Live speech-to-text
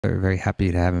We're very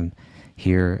happy to have him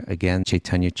here again.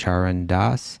 Chaitanya Charan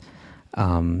Das.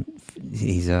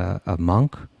 He's a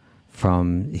monk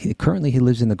currently he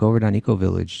lives in the Govardhan Eco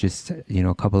Village, just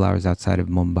a couple hours outside of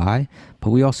Mumbai.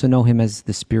 But we also know him as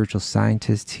the spiritual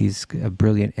scientist. He's a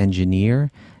brilliant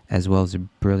engineer as well as a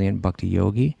brilliant bhakti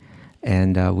yogi.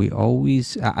 And we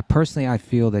always, personally, I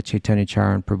feel that Chaitanya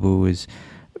Charan Prabhu is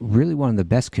really one of the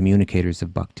best communicators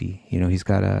of bhakti. He's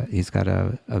got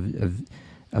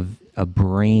a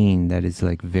brain that is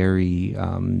like very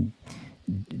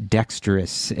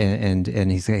dexterous, and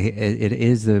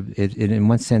in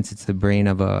one sense it's the brain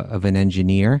of an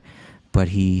engineer, but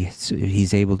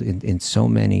he's able to, in so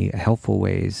many helpful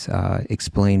ways,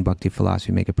 explain bhakti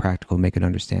philosophy, make it practical, make it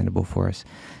understandable for us.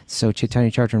 So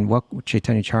Chaitanya Charan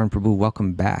Prabhu,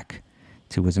 welcome back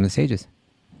to Wisdom of the Sages.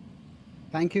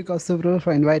 Thank you, Kaustubh,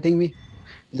 for inviting me.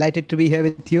 Delighted to be here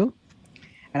with you.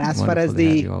 And as far as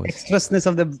the expressness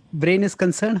of the brain is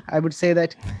concerned, I would say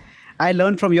that I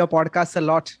learned from your podcast a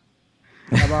lot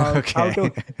about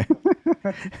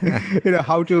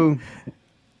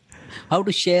how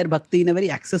to share bhakti in a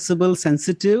very accessible,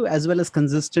 sensitive, as well as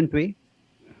consistent way.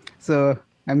 So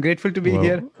I'm grateful to be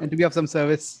here and to be of some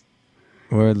service.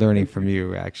 We're learning from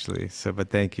you, actually. But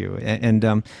thank you. And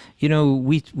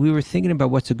we were thinking about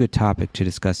what's a good topic to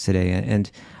discuss today,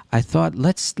 and I thought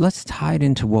let's tie it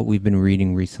into what we've been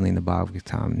reading recently in the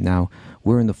Bhagavatam. Now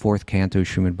we're in the fourth canto of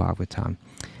Srimad Bhagavatam,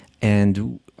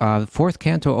 and fourth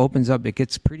canto opens up. It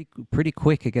gets pretty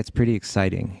quick. It gets pretty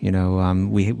exciting.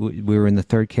 We were in the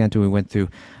third canto. We went through,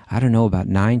 I don't know, about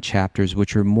 9 chapters,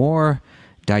 which are more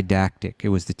didactic. It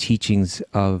was the teachings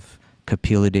of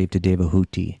Kapila to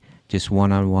Devahuti, just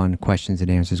one-on-one questions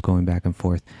and answers going back and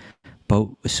forth. But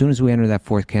as soon as we enter that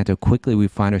fourth canto, quickly we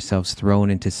find ourselves thrown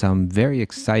into some very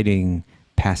exciting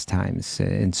pastimes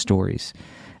and stories.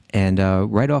 And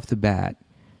right off the bat,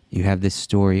 you have this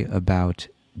story about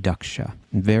Daksha,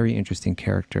 very interesting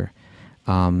character.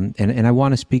 And I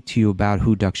want to speak to you about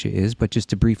who Daksha is, but just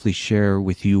to briefly share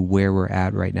with you where we're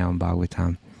at right now in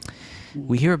Bhagavatam.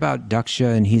 We hear about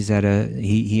Daksha, and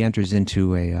he enters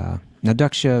into a... Now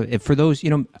Daksha, for those,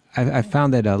 I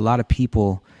found that a lot of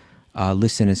people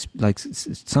listen, like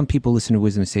some people listen to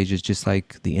Wisdom of Sages just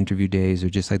like the interview days or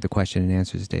just like the question and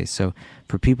answers days. So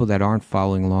for people that aren't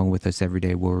following along with us every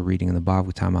day, we're reading in the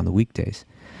Bhagavatam on the weekdays.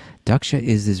 Daksha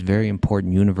is this very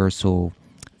important universal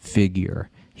figure.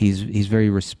 He's very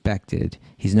respected.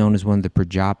 He's known as one of the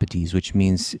Prajapatis, which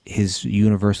means his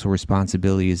universal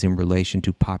responsibility is in relation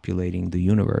to populating the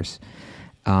universe.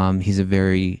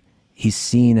 He's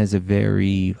seen as a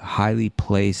very highly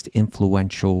placed,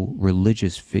 influential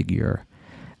religious figure.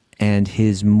 And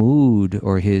his mood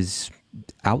or his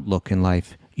outlook in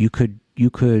life, you could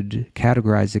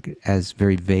categorize it as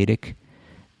very Vedic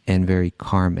and very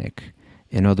karmic.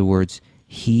 In other words,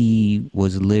 he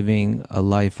was living a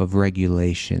life of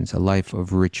regulations, a life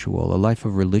of ritual, a life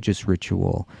of religious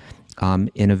ritual,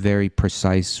 in a very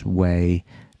precise way,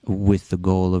 with the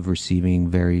goal of receiving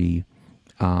very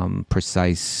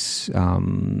precise,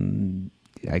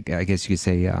 I guess you could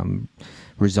say,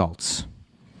 results.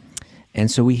 And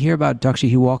so we hear about Daksha.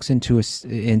 He walks into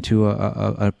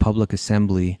a public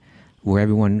assembly where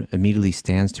everyone immediately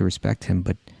stands to respect him,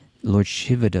 but Lord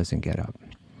Shiva doesn't get up.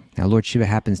 Now, Lord Shiva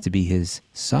happens to be his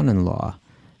son-in-law,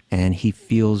 and he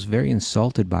feels very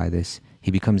insulted by this.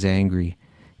 He becomes angry,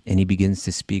 and he begins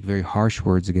to speak very harsh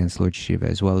words against Lord Shiva,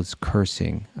 as well as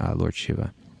cursing Lord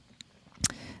Shiva.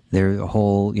 Their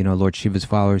whole, Lord Shiva's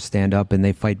followers stand up and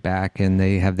they fight back, and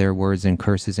they have their words and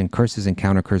curses and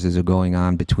counter curses are going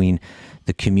on between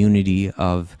the community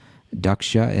of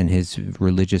Daksha and his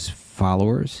religious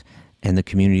followers and the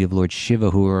community of Lord Shiva,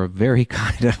 who are a very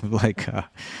kind of like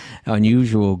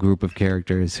unusual group of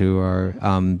characters who are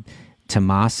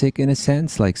tamasic in a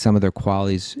sense, like some of their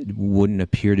qualities wouldn't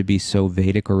appear to be so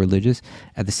Vedic or religious.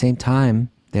 At the same time,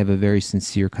 they have a very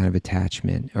sincere kind of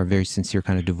attachment or very sincere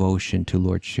kind of devotion to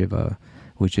Lord Shiva,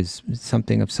 which is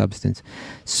something of substance.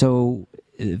 So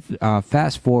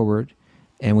fast forward,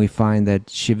 and we find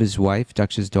that Shiva's wife,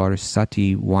 Daksha's daughter,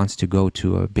 Sati, wants to go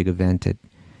to a big event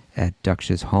at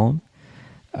Daksha's home.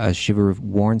 Shiva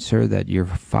warns her that your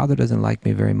father doesn't like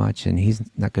me very much, and he's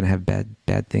not going to have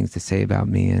bad things to say about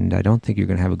me, and I don't think you're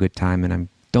going to have a good time, and I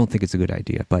don't think it's a good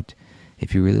idea. But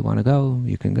if you really want to go,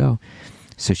 you can go.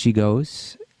 So she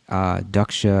goes.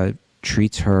 Daksha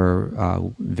treats her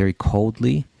very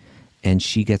coldly, and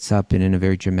she gets up and in a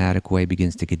very dramatic way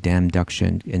begins to condemn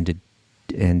Daksha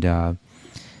and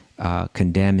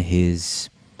condemn his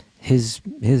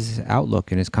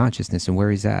outlook and his consciousness and where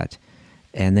he's at.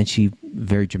 And then she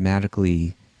very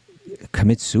dramatically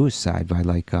commits suicide by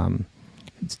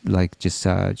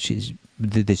she's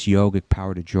this yogic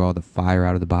power to draw the fire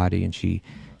out of the body, and she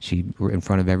in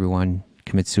front of everyone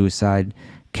commits suicide.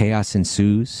 Chaos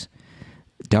ensues.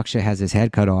 Daksha has his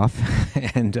head cut off,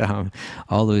 and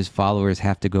all of his followers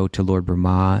have to go to Lord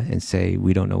Brahma and say,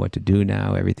 we don't know what to do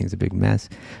now, everything's a big mess.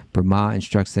 Brahma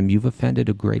instructs them, you've offended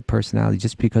a great personality.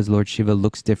 Just because Lord Shiva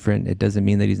looks different, it doesn't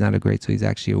mean that he's not a great soul. He's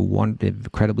actually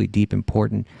incredibly deep,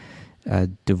 important,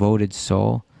 devoted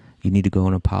soul. You need to go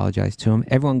and apologize to him.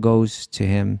 Everyone goes to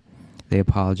him, they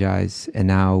apologize, and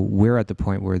now we're at the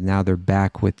point where now they're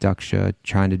back with Daksha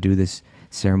trying to do this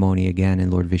ceremony again, and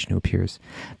Lord Vishnu appears.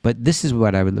 But this is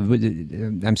what I would,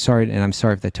 I'm sorry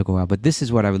if that took a while, but this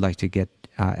is what I would like to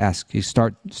ask you,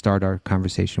 start our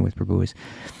conversation with, Prabhu, is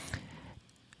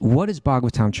what is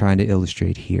Bhagavatam trying to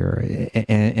illustrate here?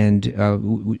 And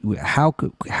how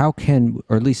can,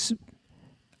 or at least,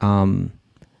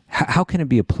 how can it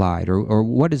be applied, or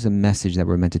what is the message that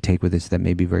we're meant to take with this that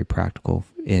may be very practical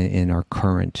in our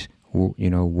current,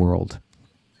 world?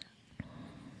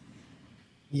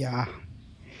 Yeah.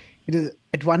 It is,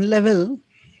 at one level,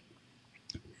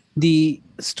 the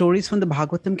stories from the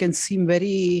Bhagavatam can seem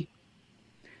very,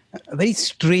 very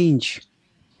strange.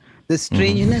 The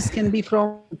strangeness can be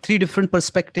from three different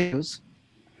perspectives.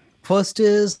 First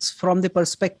is from the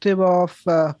perspective of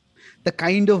the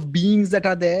kind of beings that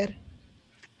are there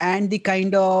and the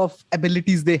kind of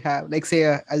abilities they have. Like, say,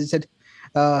 as you said,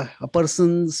 a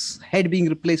person's head being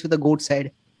replaced with a goat's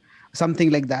head, something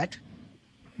like that.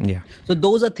 Yeah. So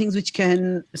those are things which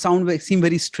can seem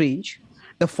very strange.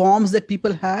 The forms that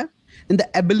people have and the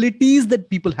abilities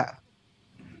that people have,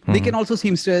 they can also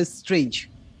seem strange.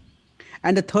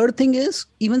 And the third thing is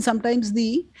even sometimes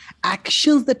the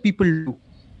actions that people do.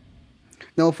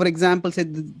 Now, for example, say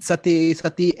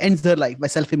Sati ends her life by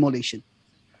self-immolation.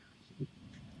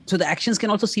 So the actions can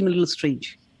also seem a little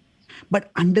strange. But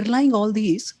underlying all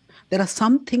these, there are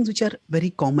some things which are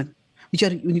very common, which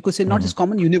are, you could say, not just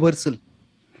common, universal.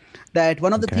 That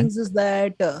one of the things is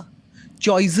that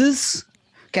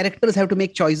characters have to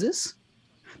make choices.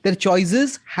 Their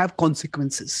choices have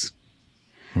consequences.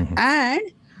 And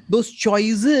those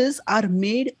choices are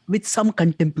made with some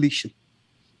contemplation.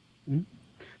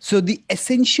 So the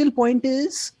essential point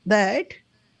is that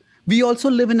we also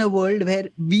live in a world where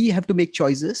we have to make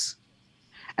choices,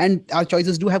 and our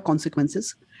choices do have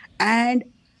consequences. And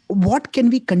what can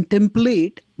we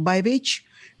contemplate by which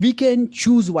we can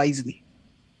choose wisely?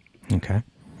 Okay.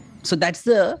 So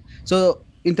so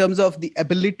in terms of the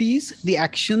abilities, the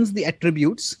actions, the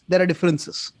attributes, there are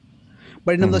differences.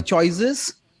 But in terms of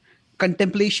choices,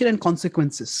 contemplation, and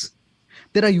consequences,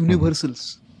 there are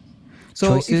universals.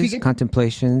 So choices, if we get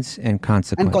contemplations, and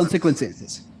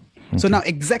consequences. Okay. So now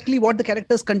exactly what the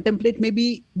characters contemplate may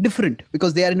be different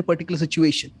because they are in a particular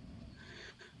situation.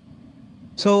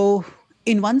 So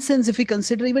in one sense, if we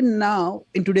consider even now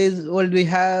in today's world, we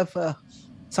have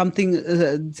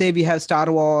something, say we have Star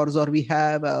Wars, or we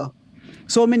have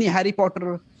so many Harry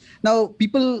Potter. Now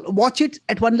people watch it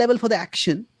at one level for the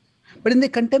action, but then they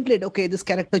contemplate, okay, this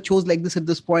character chose like this at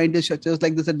this point, this chose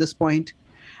like this at this point.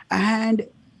 And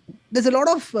there's a lot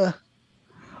of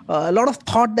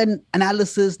thought and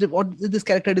analysis. Did this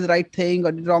character do the right thing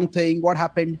or the wrong thing? What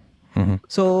happened?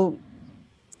 So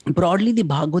broadly, the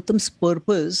Bhagavatam's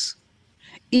purpose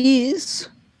is,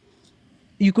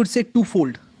 you could say,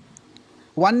 twofold.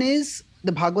 One is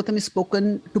the Bhagavatam is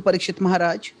spoken to Parikshit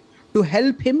Maharaj to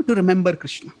help him to remember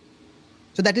Krishna.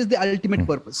 So that is the ultimate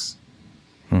purpose.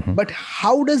 But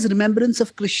how does remembrance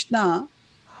of Krishna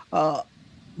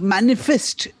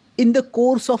manifest in the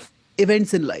course of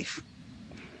events in life?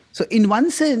 So in one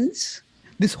sense,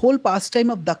 this whole pastime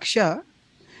of Daksha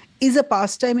is a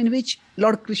pastime in which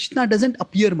Lord Krishna doesn't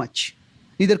appear much.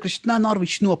 Neither Krishna nor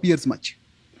Vishnu appears much.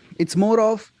 It's more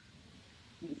of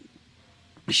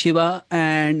Shiva,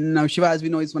 and now Shiva, as we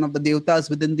know, is one of the devatas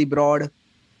within the broad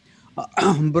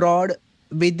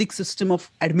Vedic system of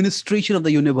administration of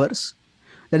the universe.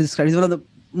 That is one of the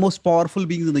most powerful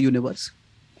beings in the universe.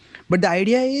 But the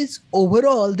idea is,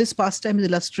 overall, this pastime is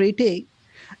illustrating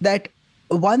that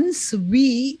once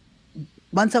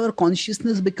our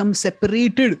consciousness becomes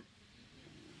separated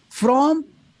from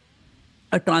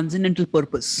a transcendental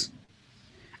purpose,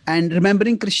 and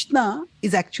remembering Krishna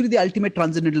is actually the ultimate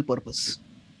transcendental purpose.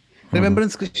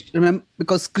 Remembrance,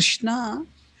 because Krishna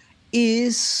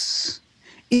is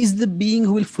the being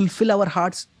who will fulfill our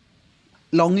heart's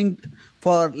longing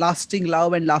for lasting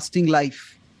love and lasting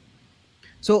life.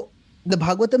 So the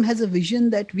Bhagavatam has a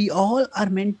vision that we all are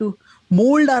meant to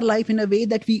mold our life in a way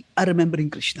that we are remembering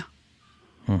Krishna.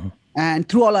 And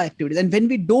through all our activities. And when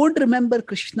we don't remember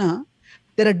Krishna,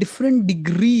 there are different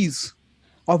degrees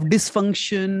of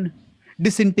dysfunction,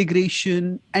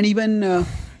 disintegration, and even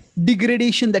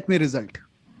degradation that may result.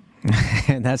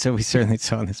 And that's what we certainly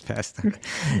saw in this past time.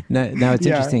 Now it's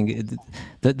interesting.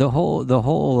 The whole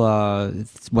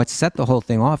what set the whole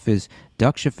thing off is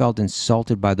Daksha felt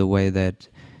insulted by the way that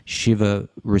Shiva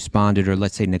responded, or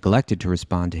let's say neglected to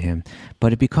respond to him.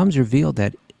 But it becomes revealed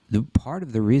that the part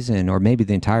of the reason, or maybe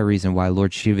the entire reason, why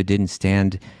Lord Shiva didn't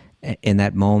stand in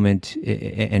that moment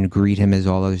and greet him as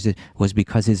all others did, was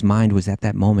because his mind was at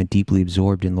that moment deeply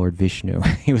absorbed in Lord Vishnu.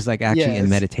 He was like actually in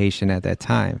meditation at that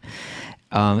time.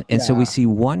 So we see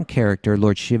one character,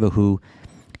 Lord Shiva, who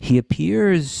he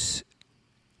appears,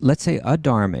 let's say,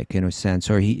 adharmic in a sense,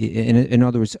 or in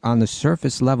other words, on the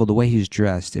surface level, the way he's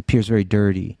dressed appears very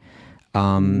dirty.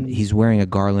 He's wearing a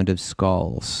garland of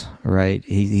skulls, right?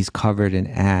 He's covered in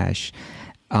ash.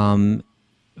 From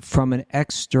an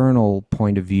external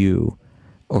point of view,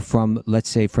 or from, let's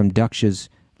say, from Daksha's,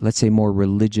 let's say, more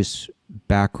religious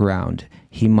background,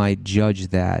 he might judge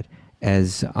that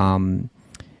as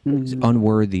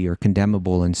unworthy or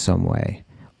condemnable in some way.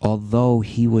 Although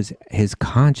Shiva's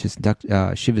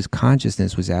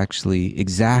consciousness was actually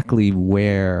exactly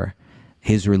where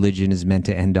his religion is meant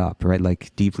to end up, right?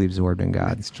 Like deeply absorbed in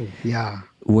God. That's true. Yeah.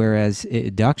 Whereas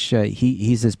Daksha,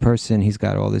 he's this person, he's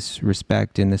got all this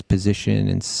respect and this position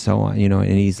and so on,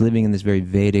 and he's living in this very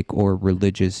Vedic or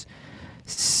religious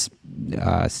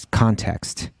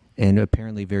context, and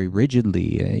apparently very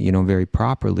rigidly, very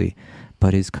properly.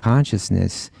 But his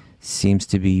consciousness seems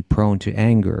to be prone to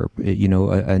anger,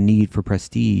 a need for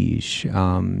prestige.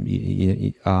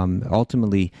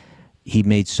 Ultimately, he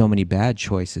made so many bad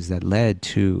choices that led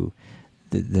to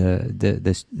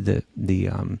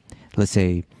the let's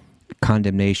say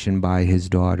condemnation by his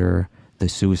daughter, the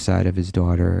suicide of his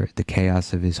daughter, the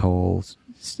chaos of his whole,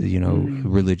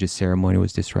 religious ceremony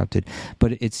was disrupted.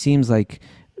 But it seems like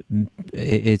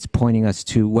it's pointing us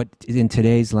to what in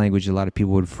today's language a lot of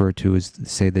people would refer to as,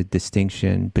 say, the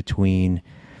distinction between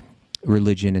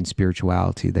religion and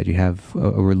spirituality, that you have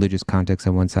a religious context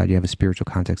on one side, you have a spiritual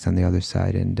context on the other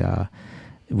side, and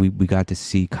we got to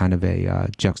see kind of a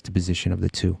juxtaposition of the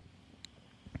two.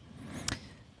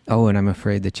 Oh, and I'm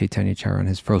afraid that Chaitanya Charan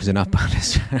has frozen up on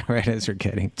us right as we're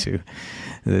getting to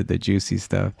the juicy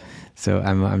stuff. So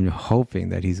I'm hoping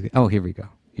that he's... Oh, here we go.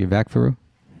 You're back, Faru?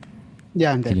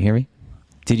 Yeah, I'm there. Can you hear me?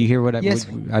 Did you hear what Yes.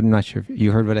 I'm not sure.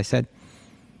 You heard what I said?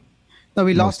 No,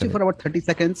 we lost you for about 30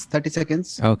 seconds. 30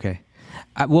 seconds. Okay.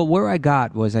 Well, where I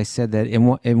got was I said that in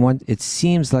one it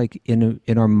seems like in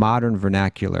our modern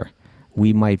vernacular,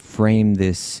 we might frame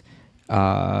this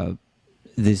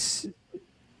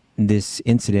this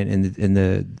incident in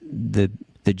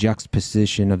the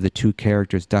juxtaposition of the two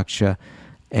characters, Daksha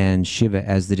and Shiva,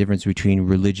 as the difference between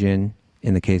religion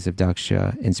in the case of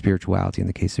Daksha and spirituality in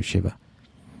the case of Shiva.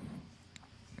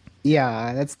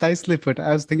 Yeah, that's nicely put.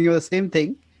 I was thinking of the same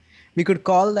thing. We could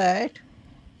call that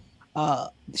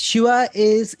Shiva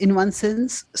is, in one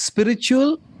sense,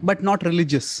 spiritual but not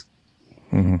religious.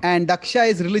 Mm-hmm. And Daksha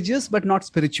is religious but not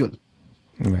spiritual.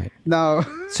 Right. Now,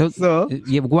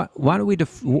 yeah, why don't we?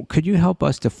 Could you help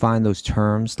us define those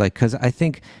terms? Like, because I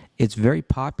think it's very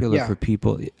popular for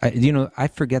people. I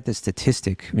forget the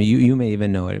statistic. I mean, you may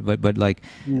even know it, but like,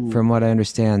 from what I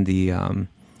understand,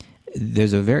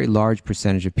 there's a very large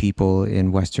percentage of people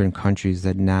in Western countries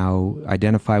that now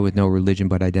identify with no religion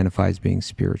but identify as being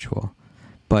spiritual.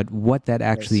 But what that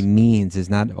actually means is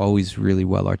not always really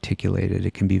well articulated.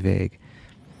 It can be vague.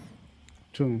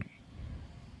 True.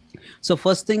 So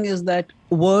first thing is that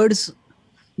words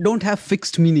don't have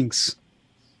fixed meanings.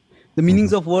 The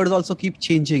meanings of words also keep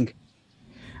changing.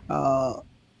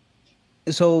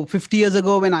 So 50 years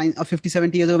ago, 50,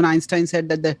 70 years ago, when Einstein said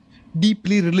that the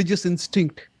deeply religious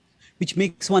instinct, which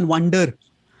makes one wonder,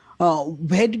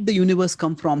 where did the universe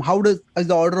come from? How is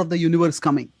the order of the universe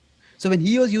coming? So when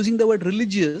he was using the word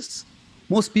religious,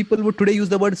 most people would today use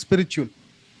the word spiritual.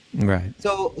 Right.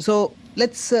 So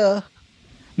let's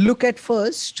look at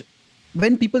first,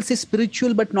 when people say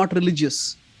spiritual but not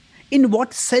religious, in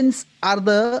what sense are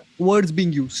the words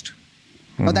being used?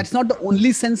 Now, that's not the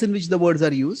only sense in which the words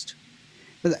are used.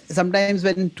 Sometimes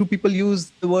when two people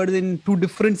use the word in two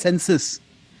different senses,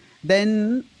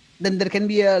 then there can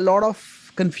be a lot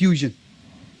of confusion.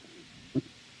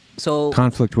 So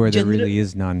conflict where there really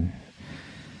is none.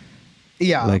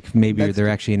 Yeah. Like maybe they're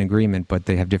actually in agreement, but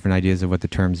they have different ideas of what the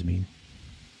terms mean.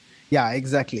 Yeah,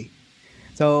 exactly.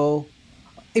 So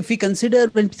if we consider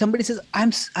when somebody says,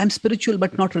 I'm spiritual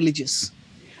but not religious,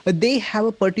 they have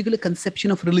a particular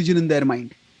conception of religion in their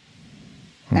mind.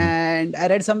 And I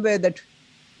read somewhere that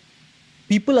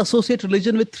people associate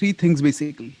religion with three things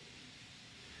basically.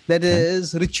 That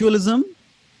is ritualism,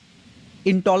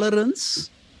 intolerance,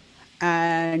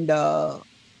 and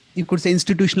you could say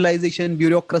institutionalization,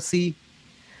 bureaucracy.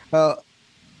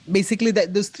 Basically,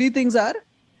 those three things are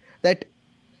that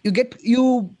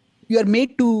you are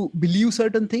made to believe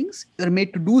certain things, you are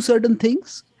made to do certain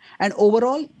things, and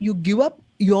overall you give up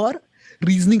your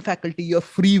reasoning faculty, your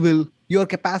free will, your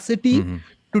capacity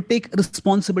to take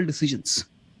responsible decisions.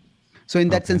 So in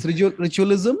that sense,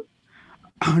 ritualism,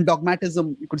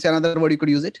 dogmatism, you could say another word, you could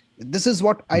use it. This is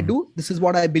what I do, this is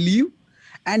what I believe,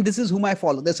 and this is whom I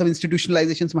follow. There's some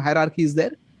institutionalization, some hierarchy is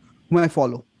there, whom I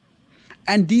follow.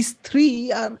 And these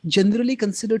three are generally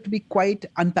considered to be quite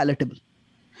unpalatable.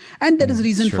 And there is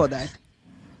reason for that.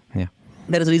 Yeah.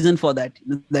 There is reason for that,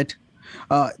 that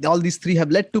all these three have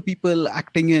led to people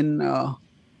acting in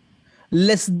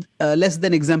less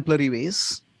than exemplary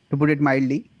ways, to put it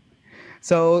mildly.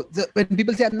 So when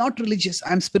people say, I'm not religious,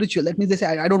 I'm spiritual, that means they say,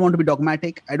 I don't want to be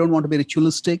dogmatic, I don't want to be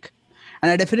ritualistic,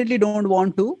 and I definitely don't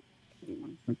want to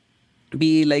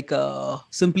be like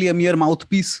simply a mere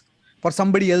mouthpiece for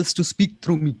somebody else to speak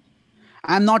through me.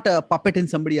 I'm not a puppet in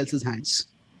somebody else's hands.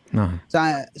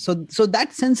 So that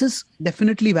sense is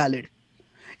definitely valid.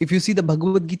 If you see the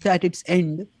Bhagavad Gita at its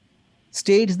end,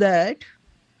 states that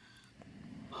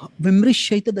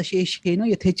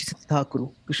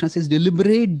Krishna says,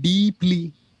 deliberate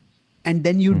deeply and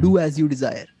then you do as you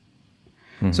desire.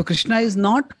 So Krishna is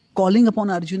not calling upon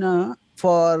Arjuna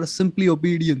for simply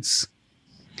obedience.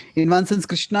 In one sense,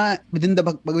 Krishna within the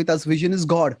Bhagavad Gita's vision is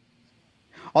God.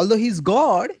 Although he's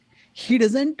God, he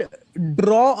doesn't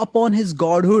draw upon his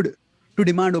godhood to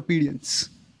demand obedience.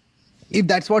 If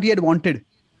that's what he had wanted,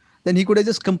 then he could have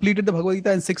just completed the Bhagavad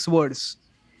Gita in 6 words.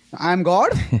 I am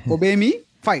God, obey me,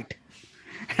 fight.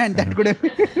 And that could have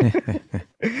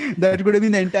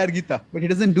been the entire Gita. But he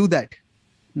doesn't do that.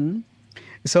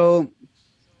 So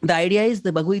the idea is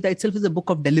the Bhagavad Gita itself is a book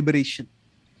of deliberation.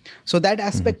 So that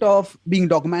aspect of being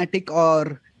dogmatic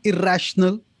or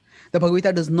irrational, the Bhagavad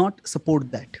Gita does not support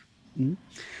that.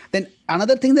 Then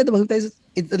another thing that the Bhagavad Gita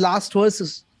is the last verse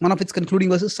is one of its concluding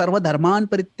verses, Sarva Dharman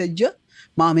Parityajya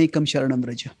Mamekam Sharanam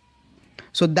Vraja.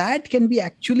 So that can be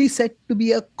actually said to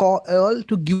be a call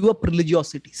to give up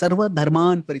religiosity. Sarva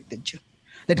Dharman Parityajya.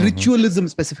 That ritualism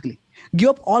specifically. Give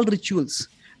up all rituals.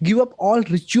 Give up all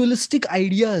ritualistic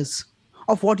ideas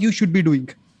of what you should be doing.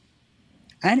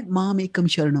 And Mamekam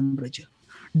Sharanam Vraja.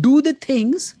 Do the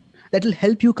things that will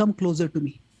help you come closer to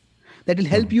me. That will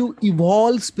help you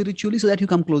evolve spiritually so that you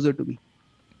come closer to me.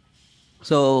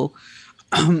 So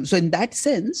in that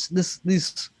sense,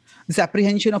 this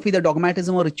apprehension of either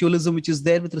dogmatism or ritualism, which is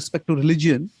there with respect to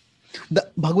religion, the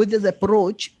Bhagavad Gita's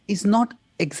approach is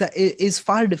is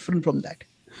far different from that.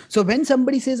 So when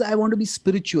somebody says, I want to be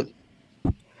spiritual,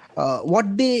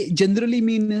 what they generally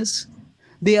mean is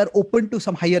they are open to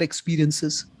some higher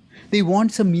experiences. They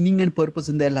want some meaning and purpose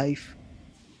in their life.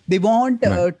 They want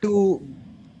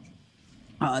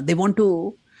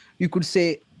to, you could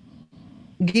say,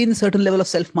 gain a certain level of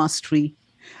self-mastery,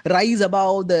 rise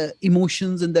above the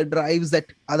emotions and the drives that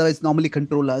otherwise normally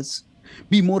control us,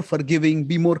 be more forgiving,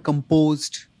 be more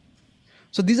composed.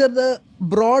 So these are the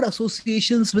broad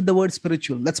associations with the word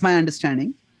spiritual. That's my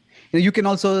understanding. You can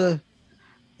also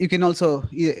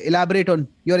elaborate on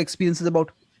your experiences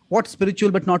about what spiritual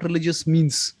but not religious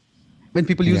means when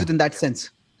people use it in that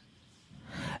sense.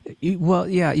 Well,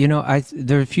 yeah,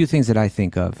 there are a few things that I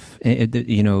think of,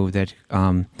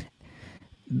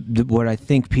 what I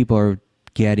think people are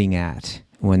getting at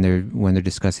when they're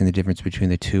discussing the difference between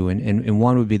the two, and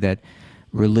one would be that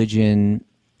religion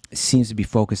seems to be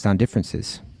focused on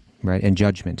differences, right, and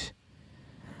judgment.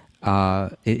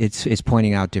 It's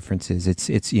pointing out differences.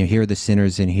 It's here are the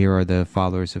sinners and here are the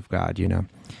followers of God.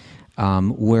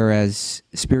 Whereas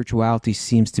spirituality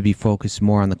seems to be focused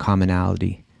more on the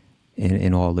commonality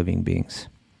in all living beings.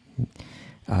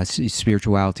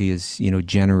 Spirituality is,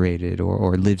 generated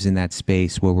or lives in that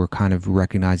space where we're kind of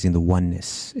recognizing the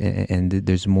oneness, and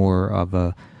there's more of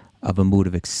a mood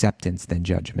of acceptance than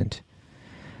judgment.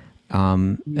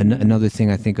 Another thing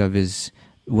I think of is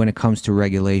when it comes to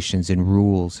regulations and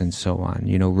rules and so on.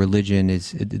 Religion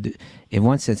is, in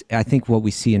one sense, I think what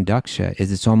we see in Daksha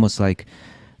is it's almost like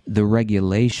the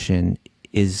regulation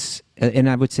is, and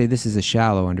I would say this is a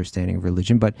shallow understanding of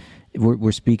religion, but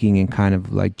we're speaking in kind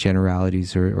of like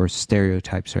generalities or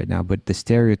stereotypes right now. But the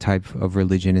stereotype of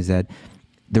religion is that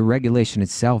the regulation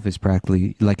itself is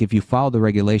practically like, if you follow the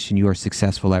regulation, you are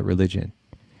successful at religion.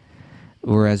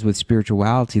 Whereas with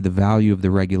spirituality, the value of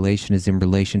the regulation is in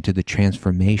relation to the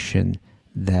transformation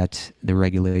that the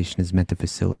regulation is meant to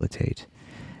facilitate.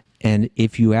 And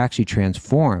if you actually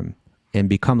transform and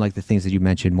become like the things that you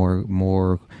mentioned,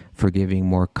 more forgiving,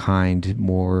 more kind,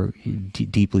 more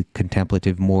deeply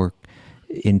contemplative, more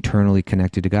internally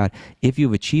connected to God. If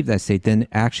you've achieved that state, then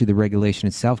actually the regulation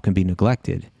itself can be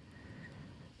neglected,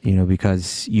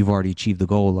 because you've already achieved the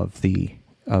goal of the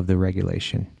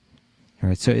regulation. All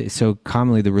right. So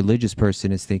commonly the religious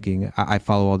person is thinking, I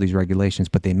follow all these regulations,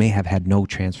 but they may have had no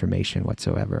transformation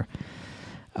whatsoever.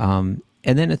 And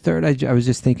then a third, I was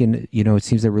just thinking, it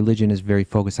seems that religion is very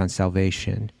focused on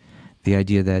salvation. The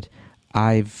idea that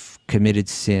I've committed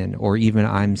sin, or even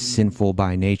I'm sinful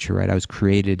by nature, right? I was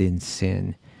created in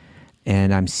sin,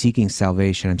 and I'm seeking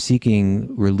salvation. I'm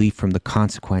seeking relief from the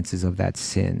consequences of that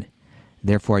sin.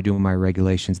 Therefore, I do my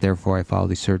regulations. Therefore, I follow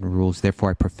these certain rules. Therefore,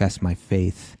 I profess my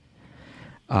faith.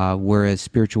 Whereas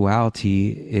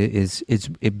spirituality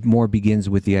it more begins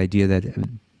with the idea that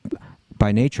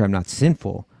by nature I'm not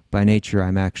sinful. By nature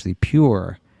I'm actually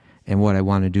pure, and what I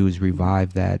want to do is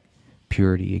revive that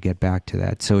purity, get back to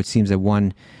that. So it seems that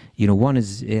one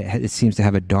is it seems to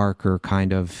have a darker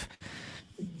kind of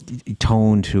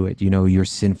tone to it. You're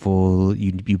sinful.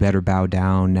 You better bow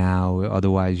down now,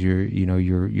 otherwise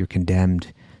you're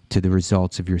condemned to the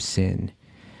results of your sin.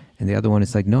 And the other one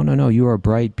is like, no, you are a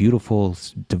bright, beautiful,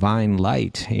 divine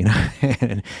light,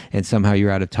 and somehow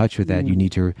you're out of touch with that. You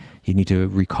need to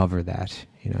recover that,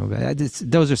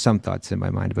 Those are some thoughts in my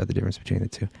mind about the difference between the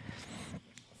two.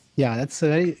 Yeah, that's a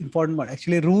very important one.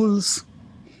 Actually, rules.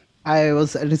 I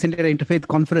was recently at an interfaith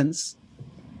conference,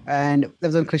 and there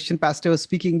was a Christian pastor was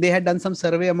speaking. They had done some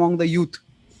survey among the youth.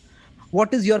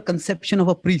 What is your conception of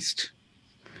a priest?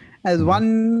 As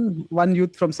one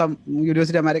youth from some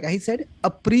University of America, he said,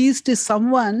 a priest is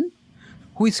someone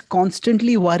who is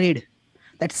constantly worried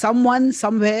that someone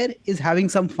somewhere is having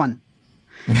some fun.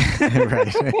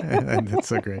 Right. That's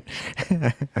so great.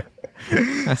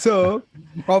 So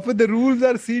often the rules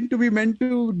are seen to be meant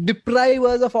to deprive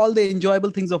us of all the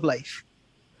enjoyable things of life.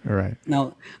 Right.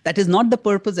 Now, that is not the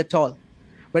purpose at all.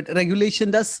 But regulation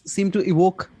does seem to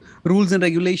evoke rules and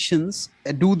regulations.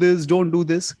 Do this, don't do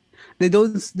this. They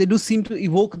do seem to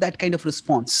evoke that kind of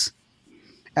response.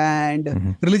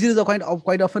 And religion is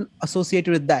quite often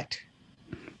associated with that.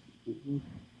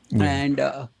 Yeah. And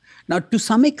now to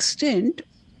some extent,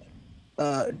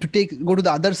 go to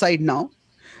the other side now,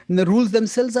 the rules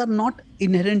themselves are not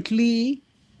inherently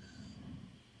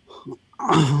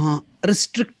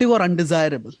restrictive or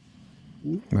undesirable.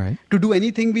 Right. To do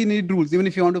anything, we need rules. Even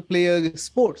if you want to play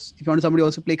sports, if you want somebody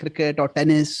also play cricket or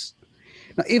tennis.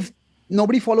 Now, if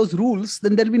nobody follows rules,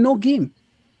 then there will be no game.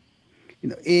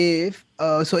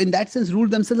 So in that sense, rules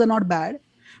themselves are not bad.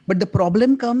 But the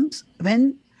problem comes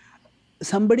when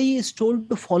somebody is told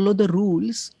to follow the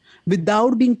rules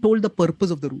without being told the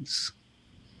purpose of the rules.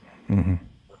 Mm-hmm.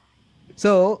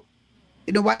 So,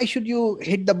 why should you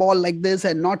hit the ball like this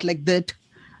and not like that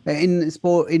in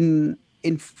sport, in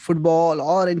football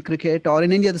or in cricket or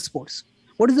in any other sports?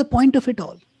 What is the point of it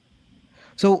all?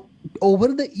 So over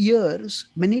the years,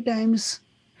 many times,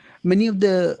 many of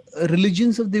the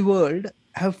religions of the world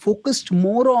have focused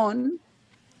more on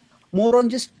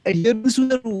just adherence to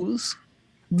the rules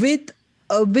with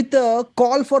a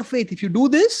call for faith. If you do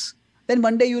this, then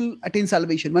one day you'll attain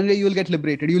salvation. One day you will get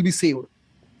liberated. You'll be saved.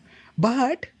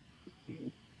 But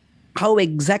how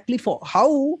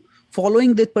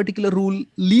following that particular rule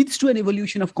leads to an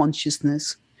evolution of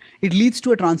consciousness, it leads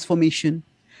to a transformation,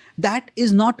 that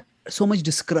is not so much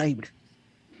described.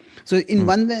 So in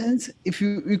one sense, if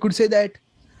you could say that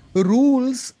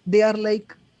rules, they are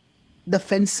like the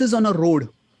fences on a road.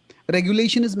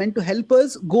 Regulation is meant to help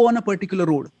us go on a particular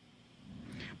road.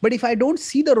 But if I don't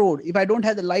see the road, if I don't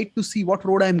have the light to see what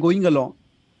road I am going along,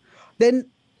 then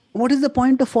what is the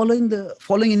point of following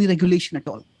any regulation at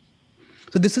all?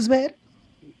 So this is where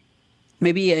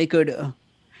maybe I could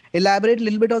elaborate a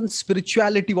little bit on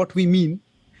spirituality, what we mean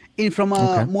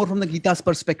more from the Gita's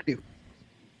perspective.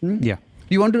 Yeah.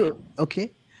 You want to?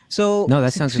 Okay. So no,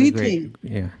 that sounds really great.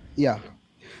 Yeah.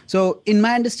 So in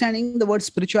my understanding, the word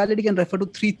spirituality can refer to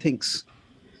three things.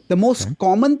 The most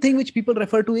common thing which people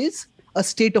refer to is a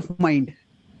state of mind,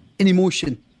 an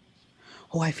emotion.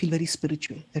 Oh, I feel very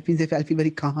spiritual. That means I feel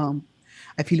very calm.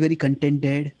 I feel very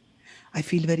contented. I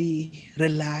feel very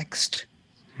relaxed.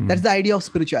 That's the idea of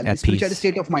spirituality. At spirituality peace.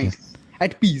 State of mind. Yeah.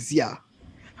 At peace, yeah.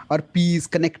 Or peace,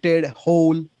 connected,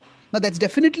 whole. Now that's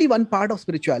definitely one part of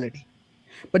spirituality.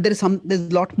 But there's a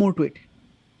lot more to it.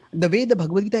 The way the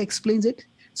Bhagavad Gita explains it,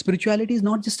 spirituality is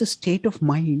not just a state of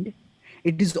mind.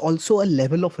 It is also a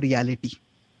level of reality.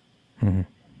 Mm-hmm.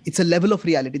 It's a level of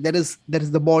reality. There is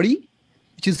the body,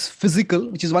 which is physical,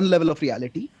 which is one level of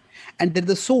reality. And there is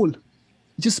the soul,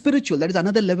 which is spiritual. That is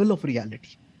another level of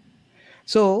reality.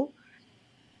 So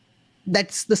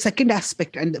that's the second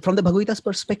aspect. And from the Bhagavad Gita's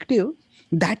perspective,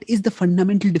 that is the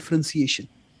fundamental differentiation.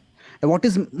 And what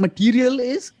is material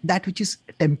is that which is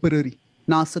temporary.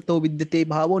 Na sato vidyate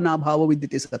bhavo, na bhavo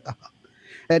vidyate sataha.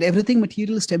 And everything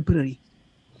material is temporary.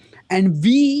 And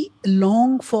we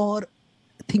long for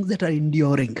things that are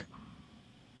enduring.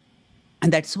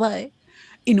 And that's why,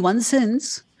 in one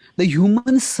sense, the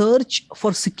human search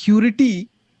for security,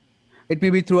 it may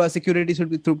be through our security, should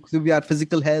be through our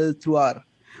physical health, through our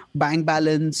bank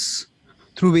balance,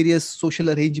 through various social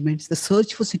arrangements. The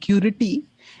search for security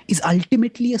is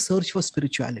ultimately a search for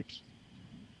spirituality.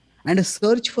 And a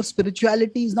search for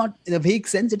spirituality is not in a vague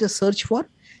sense, it is a search for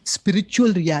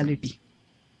spiritual reality.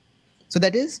 So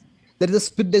that is,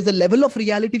 there's a level of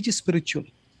reality which is spiritual.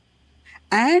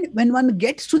 And when one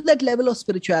gets to that level of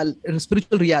spiritual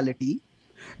reality,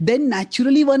 then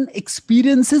naturally one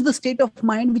experiences the state of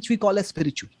mind which we call as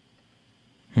spiritual.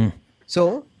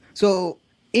 So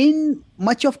in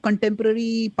much of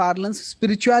contemporary parlance,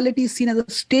 spirituality is seen as a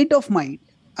state of mind,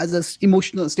 as an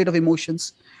emotional state of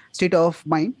emotions, state of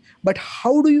mind. But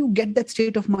how do you get that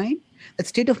state of mind? That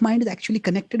state of mind is actually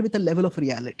connected with a level of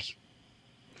reality.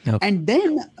 Okay. And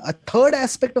then a third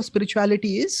aspect of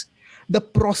spirituality is the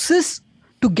process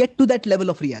to get to that level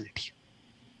of reality.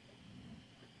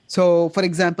 So, for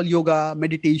example, yoga,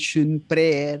 meditation,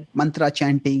 prayer, mantra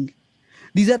chanting,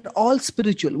 these are all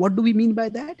spiritual. What do we mean by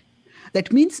that?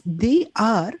 That means they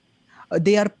are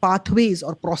pathways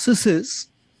or processes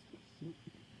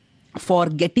for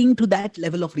getting to that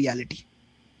level of reality.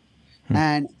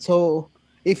 And so,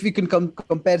 if we can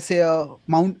compare, say, a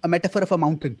metaphor of a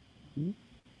mountain.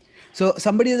 So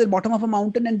somebody is at the bottom of a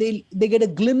mountain and they get a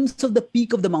glimpse of the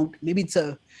peak of the mountain. Maybe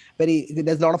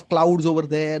there's a lot of clouds over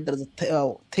there. There's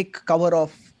a thick cover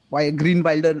of green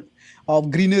wilder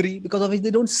of greenery, because of which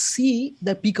they don't see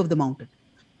the peak of the mountain.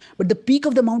 But the peak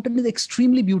of the mountain is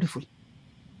extremely beautiful.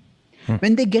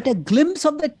 When they get a glimpse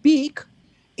of that peak,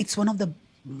 it's one of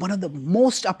the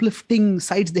most uplifting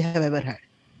sights they have ever had.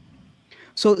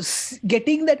 So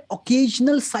getting that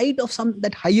occasional sight of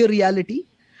that higher reality,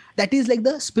 that is like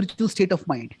the spiritual state of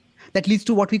mind that leads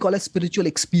to what we call as spiritual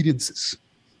experiences.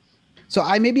 So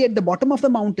I may be at the bottom of the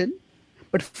mountain,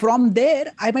 but from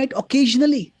there, I might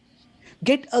occasionally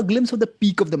get a glimpse of the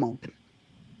peak of the mountain.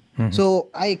 So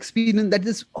I experienced that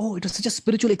it was such a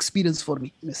spiritual experience for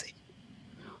me, let me say.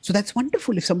 So that's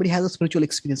wonderful if somebody has a spiritual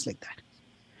experience like that.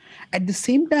 At the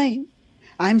same time,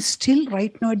 I'm still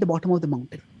right now at the bottom of the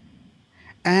mountain.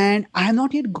 And I have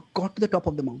not yet got to the top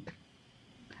of the mountain.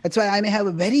 That's why I may have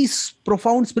a very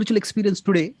profound spiritual experience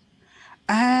today.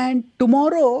 And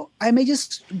tomorrow, I may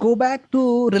just go back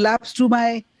to relapse to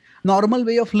my normal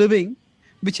way of living,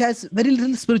 which has very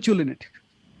little spiritual in it.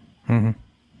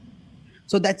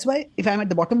 So that's why if I'm at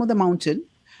the bottom of the mountain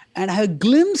and I have a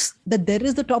glimpse that there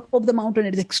is the top of the mountain,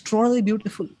 it is extraordinarily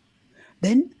beautiful,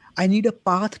 then I need a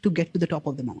path to get to the top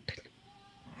of the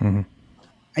mountain.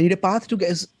 I need a path to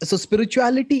get. So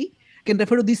spirituality can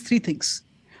refer to these three things.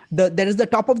 There is the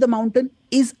top of the mountain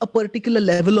is a particular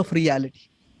level of reality.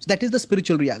 So that is the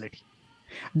spiritual reality.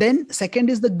 Then second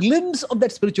is the glimpse of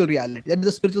that spiritual reality. That is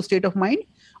the spiritual state of mind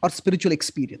or spiritual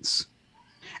experience.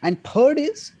 And third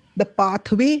is the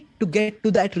pathway to get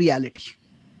to that reality.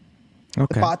 Okay.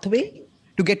 The pathway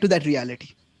to get to that reality.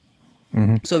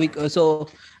 So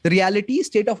the reality,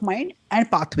 state of mind, and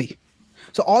pathway.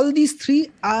 So all these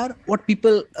three are what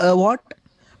people, what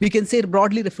we can say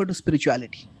broadly refer to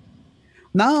spirituality.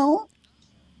 Now,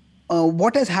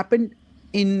 what has happened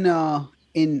in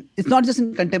it's not just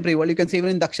in contemporary world, you can say even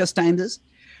in Daksha's times, is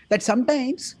that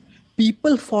sometimes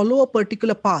people follow a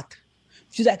particular path,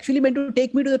 which is actually meant to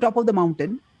take me to the top of the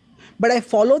mountain, but I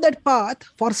follow that path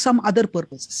for some other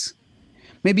purposes.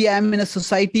 Maybe I am in a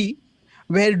society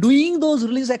where doing those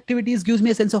religious activities gives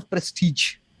me a sense of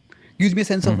prestige, gives me a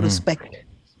sense of respect.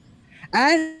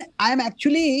 And I'm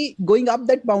actually going up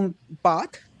that path,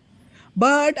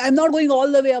 but I'm not going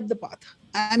all the way up the path.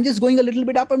 I'm just going a little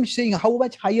bit up. I'm saying how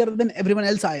much higher than everyone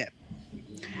else I am.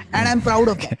 And I'm proud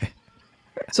of that.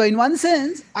 So in one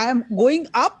sense, I'm going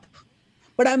up,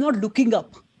 but I'm not looking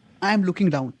up. I'm looking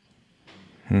down.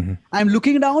 I'm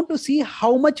looking down to see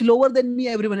how much lower than me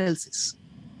everyone else is.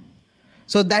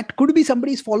 So that could be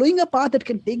somebody is following a path that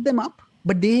can take them up,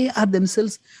 but they are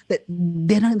themselves, that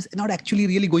they're not actually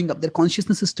really going up. Their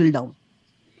consciousness is still down.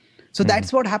 So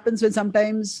that's what happens when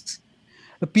sometimes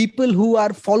the people who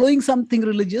are following something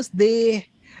religious, they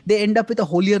end up with a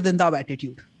holier than thou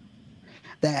attitude.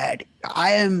 That I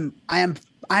am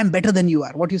better than you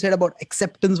are. What you said about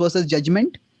acceptance versus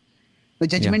judgment. The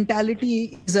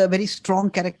judgmentality is a very strong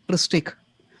characteristic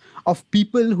of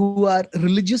people who are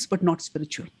religious but not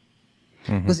spiritual.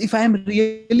 Because if I am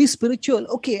really spiritual,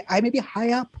 okay, I may be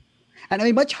high up and I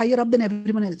may be much higher up than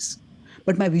everyone else.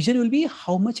 but my vision will be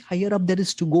how much higher up there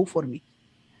is to go for me.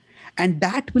 And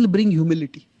that will bring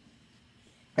humility.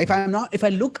 If I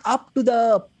look up to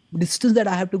the distance that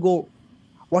I have to go,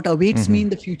 what awaits me in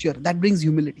the future, that brings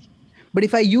humility. But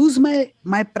if I use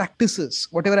my practices,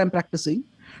 whatever I'm practicing,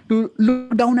 to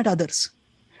look down at others,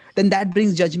 then that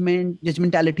brings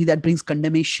judgmentality, that brings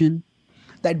condemnation,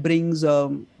 that brings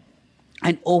an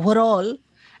overall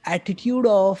attitude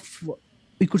of,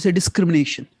 we could say,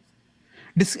 discrimination,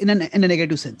 in a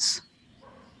negative sense.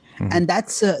 And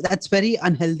that's very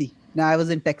unhealthy. Now, I was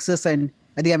in Texas, and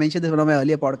I think I mentioned this in one of my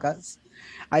earlier podcasts.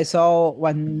 I saw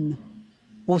one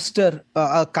poster,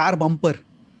 a car bumper.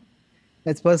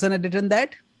 That person had written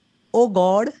that, "Oh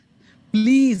God,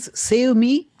 please save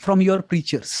me from your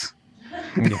preachers."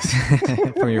 Yes,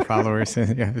 from your followers.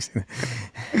 Yeah.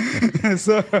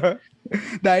 So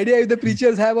the idea is the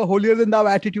preachers have a holier than thou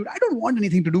attitude. I don't want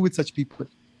anything to do with such people.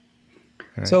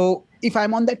 Right. So if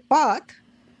I'm on that path,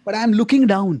 but I'm looking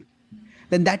down,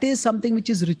 then that is something which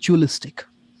is ritualistic.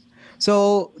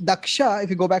 So Daksha, if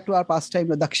you go back to our pastime,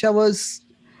 Daksha was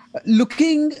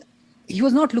looking, he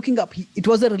was not looking up. It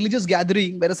was a religious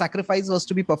gathering where a sacrifice was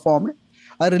to be performed.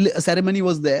 A ceremony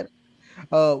was there,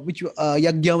 which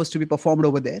yajna was to be performed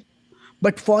over there.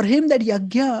 But for him, that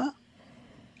yajna,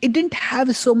 it didn't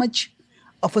have so much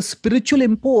of a spiritual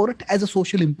import as a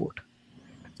social import.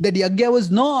 That yajna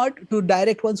was not to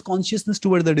direct one's consciousness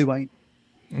toward the divine.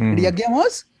 The yajna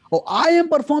was, oh, I am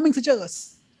performing such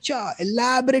a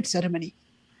elaborate ceremony.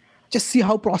 Just see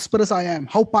how prosperous I am,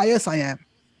 how pious I am.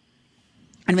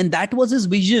 And when that was his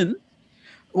vision,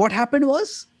 what happened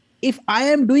was, if I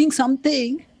am doing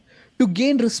something to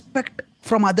gain respect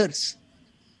from others,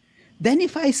 then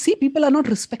if I see people are not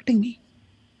respecting me,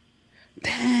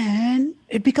 then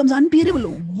it becomes unbearable.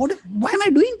 Why am I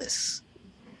doing this?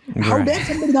 Right. How dare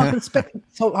somebody not respect me?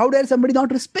 So how dare somebody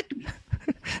not respect me?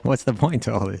 What's the point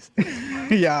to all this?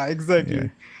 Yeah, exactly. Yeah.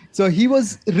 So he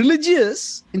was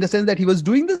religious in the sense that he was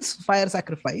doing this fire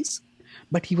sacrifice,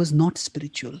 but he was not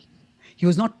spiritual. He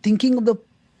was not thinking of the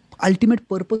ultimate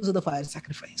purpose of the fire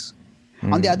sacrifice.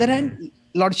 On the other hand,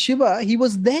 Lord Shiva, he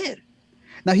was there.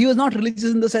 Now, he was not religious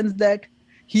in the sense that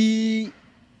he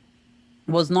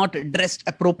was not dressed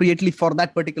appropriately for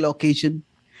that particular occasion.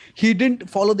 He didn't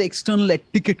follow the external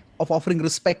etiquette of offering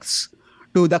respects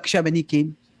to Daksha when he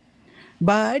came.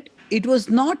 But it was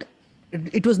not,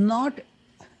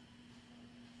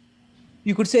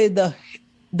 you could say the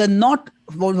not,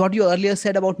 what you earlier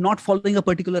said about not following a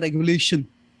particular regulation.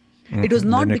 It was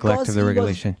not the neglect because of the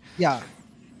regulation.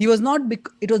 It was not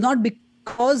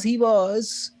because he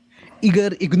was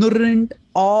either ignorant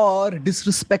or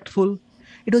disrespectful.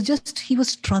 It was just, he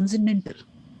was transcendental.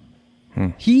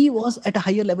 He was at a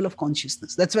higher level of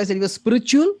consciousness. That's why I said he was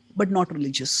spiritual, but not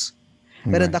religious.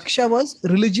 Whereas Daksha was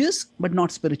religious, but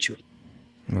not spiritual.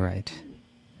 Right.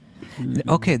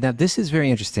 Okay, now this is very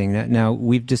interesting. Now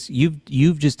you've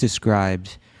just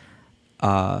described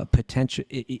potential.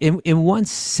 In one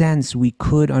sense, we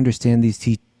could understand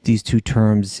these two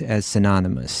terms as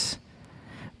synonymous,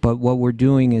 but what we're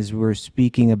doing is we're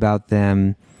speaking about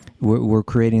them. We're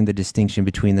creating the distinction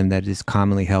between them that is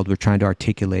commonly held. We're trying to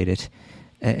articulate it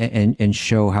and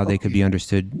show how they could be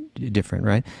understood different,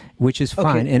 right? Which is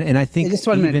fine. And I think just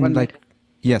one minute.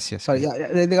 Yes. Sorry,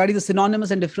 regarding the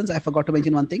synonymous and difference, I forgot to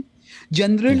mention one thing.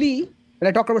 Generally, when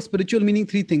I talk about spiritual meaning,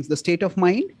 three things: the state of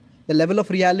mind, the level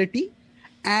of reality,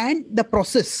 and the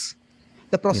process.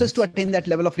 The process to attain that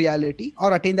level of reality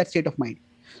or attain that state of mind.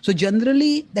 So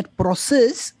generally, that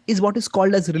process is what is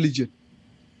called as religion.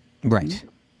 Right.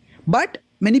 But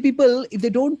many people, if they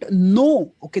don't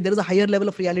know, okay, there is a higher level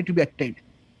of reality to be attained,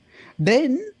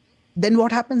 then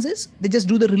what happens is they just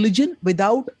do the religion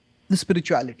without the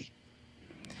spirituality.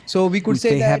 So we could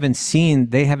say they haven't seen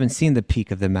the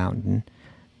peak of the mountain,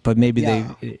 but maybe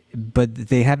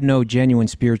they have no genuine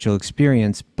spiritual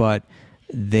experience, but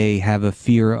they have a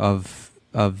fear of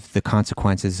the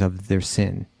consequences of their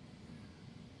sin.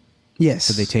 Yes.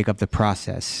 So they take up the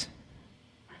process.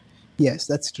 Yes,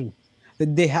 that's true.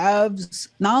 They have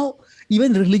now,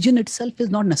 even religion itself is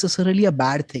not necessarily a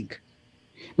bad thing.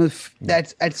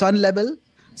 That's at some level,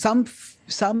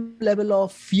 some level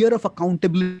of fear of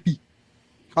accountability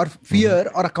or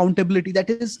fear or accountability that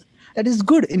is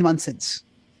good in one sense.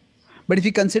 But if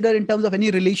you consider in terms of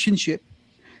any relationship,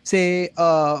 say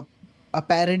a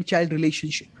parent-child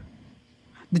relationship,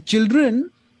 the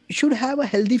children should have a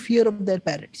healthy fear of their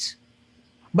parents.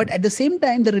 But at the same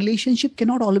time, the relationship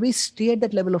cannot always stay at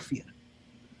that level of fear.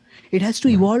 It has to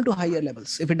evolve to higher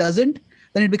levels. If it doesn't,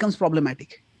 then it becomes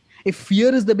problematic. If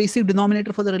fear is the basic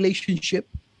denominator for the relationship,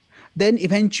 then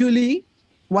eventually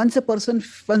once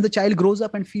the child grows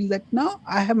up and feels that now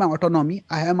I have my autonomy,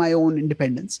 I have my own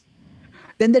independence,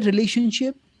 then that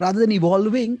relationship, rather than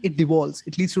evolving, it devolves.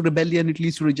 It leads to rebellion, it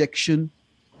leads to rejection.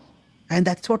 And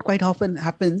that's what quite often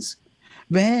happens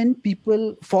when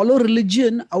people follow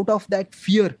religion out of that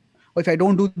fear. Or if I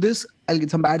don't do this,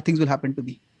 some bad things will happen to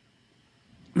me.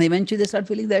 And eventually they start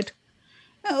feeling that,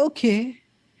 okay,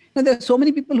 now there are so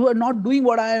many people who are not doing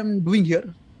what I am doing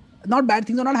here. Not bad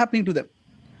things are not happening to them.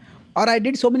 Or I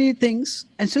did so many things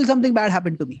and still something bad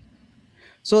happened to me.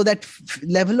 So that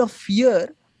level of fear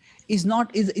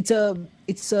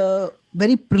it's a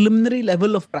very preliminary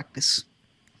level of practice.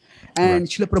 And right.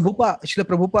 Srila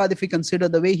Prabhupada, if we consider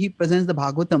the way he presents the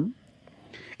Bhagavatam,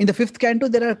 in the 5th canto,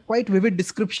 there are quite vivid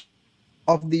descriptions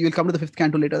of you'll come to the 5th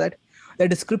canto later, that there are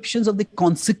descriptions of the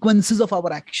consequences of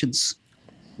our actions.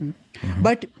 Mm-hmm.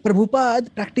 But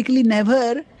Prabhupada practically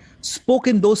never spoke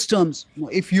in those terms.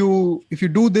 If you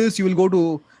do this, you will go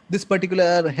to this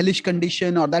particular hellish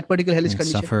condition or that particular hellish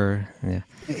condition. Suffer. Yeah.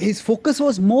 His focus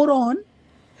was more on,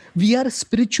 we are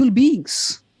spiritual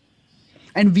beings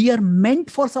and we are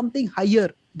meant for something higher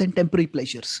than temporary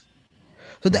pleasures.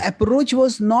 So the approach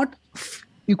was not,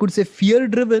 you could say, fear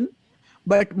driven,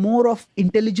 but more of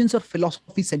intelligence or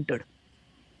philosophy centered.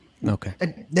 Okay.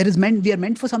 We are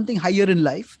meant for something higher in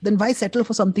life, then why settle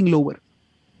for something lower?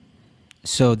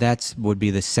 So that would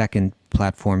be the second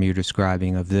platform you're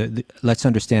describing of the let's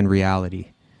understand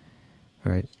reality,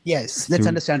 right? Yes, let's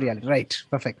understand reality. Right,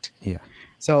 perfect. Yeah.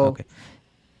 So, okay.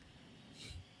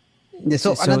 Yeah,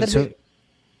 so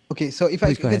if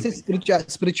I say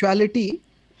spirituality,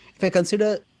 if I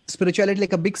consider spirituality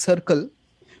like a big circle,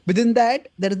 within that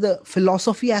there is the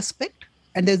philosophy aspect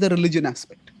and there's the religion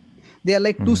aspect. They are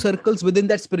like two circles within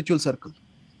that spiritual circle.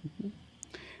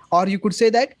 Or you could say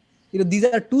that these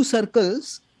are two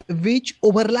circles which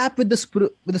overlap with the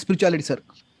spirituality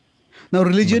circle. Now,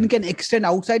 religion can extend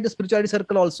outside the spirituality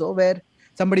circle also, where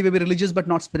somebody may be religious but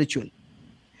not spiritual.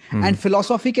 And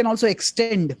philosophy can also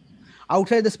extend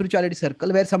outside the spirituality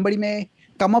circle, where somebody may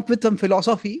come up with some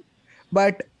philosophy,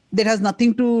 but that has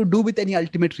nothing to do with any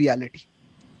ultimate reality.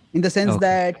 In the sense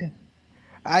that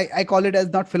I call it as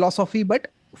not philosophy,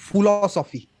 but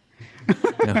philosophy.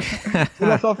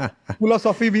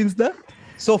 Philosophy means the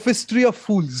sophistry of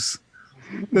fools.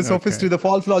 The sophistry, the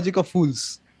false logic of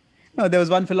fools. There was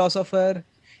one philosopher,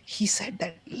 he said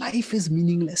that life is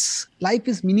meaningless. Life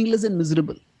is meaningless and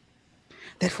miserable.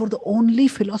 Therefore, the only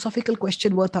philosophical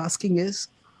question worth asking is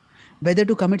whether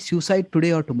to commit suicide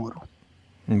today or tomorrow.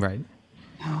 Right.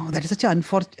 That is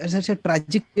such a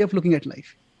tragic way of looking at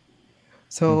life.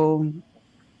 So,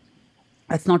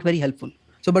 that's not very helpful.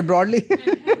 So, but broadly...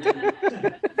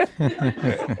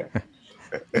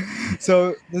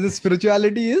 So the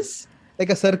spirituality is like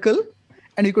a circle,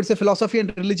 and you could say philosophy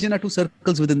and religion are two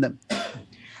circles within them.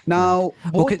 Now,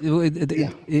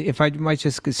 if I might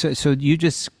just, so you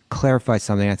just clarify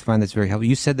something. I find that's very helpful.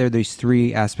 You said there are these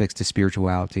three aspects to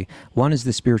spirituality. One is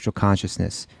the spiritual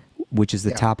consciousness, which is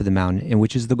the top of the mountain, and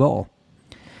which is the goal.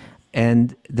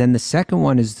 And then the second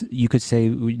one is, you could say,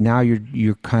 now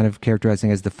you're kind of characterizing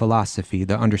as the philosophy,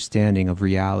 the understanding of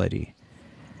reality.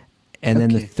 And then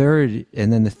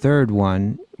the third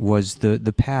one was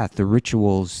the path, the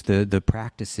rituals, the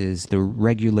practices, the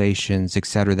regulations,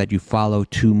 etc., that you follow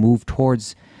to move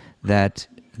towards that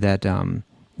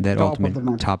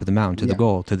ultimate top of the mountain, to the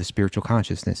goal, to the spiritual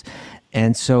consciousness.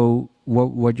 And so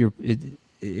what you're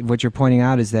pointing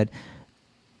out is that,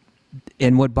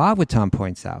 and what Bhagavatam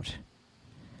points out,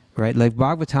 right? Like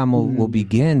Bhagavatam will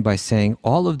begin by saying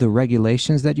all of the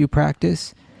regulations that you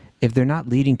practice, if they're not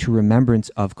leading to remembrance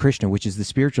of Krishna, which is the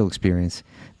spiritual experience,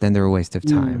 then they're a waste of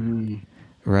time,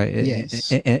 right?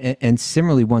 Yes. And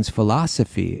similarly, one's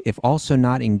philosophy, if also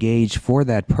not engaged for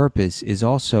that purpose, is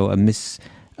also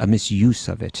a misuse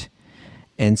of it.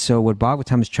 And so what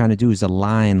Bhagavatam is trying to do is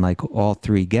align like all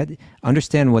three.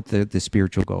 Understand what the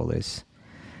spiritual goal is.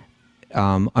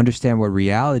 Understand what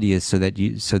reality is, so that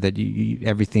you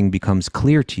everything becomes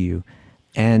clear to you.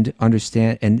 And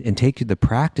understand and take the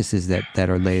practices that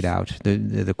are laid out,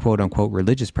 the quote-unquote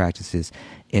religious practices,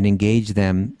 and engage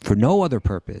them for no other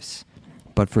purpose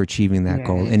but for achieving that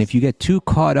goal. And if you get too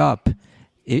caught up,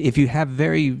 if you have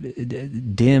very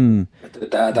dim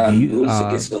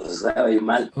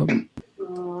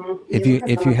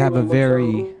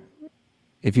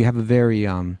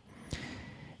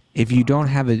if you don't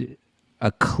have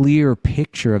a clear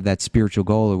picture of that spiritual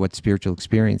goal or what spiritual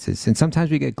experience is. And sometimes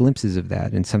we get glimpses of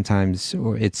that, and sometimes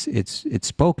or it's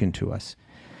spoken to us.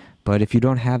 But if you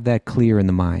don't have that clear in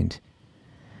the mind,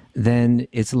 then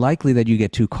it's likely that you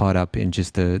get too caught up in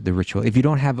just the ritual. If you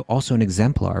don't have also an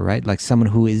exemplar, right? Like someone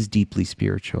who is deeply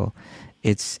spiritual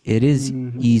it is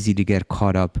easy to get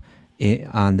caught up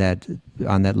on that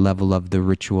level of the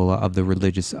ritual, of the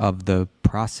religious, of the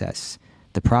process.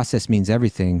 The process means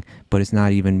everything, but it's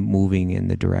not even moving in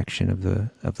the direction of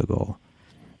the goal.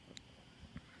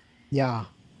 Yeah,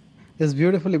 it's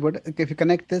beautifully put. If you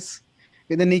connect this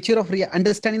with the nature of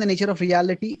understanding the nature of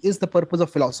reality is the purpose of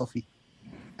philosophy,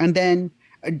 and then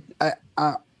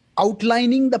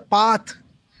outlining the path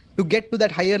to get to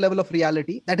that higher level of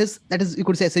reality. That is you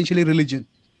could say essentially religion.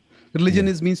 Religion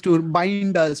is means to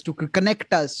bind us, to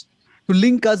connect us, to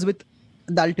link us with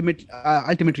the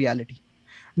ultimate reality.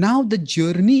 Now the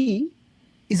journey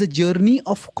is a journey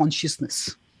of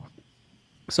consciousness.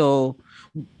 So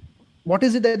what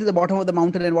is it that is the bottom of the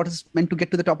mountain and what is meant to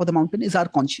get to the top of the mountain is our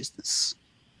consciousness.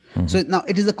 So now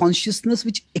it is the consciousness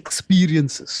which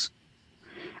experiences.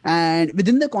 And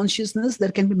within the consciousness,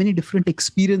 there can be many different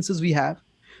experiences we have.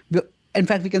 In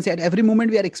fact, we can say at every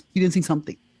moment we are experiencing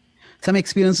something. Some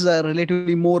experiences are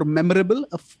relatively more memorable.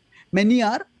 Many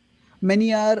are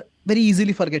very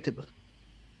easily forgettable.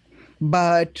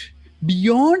 But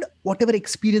beyond whatever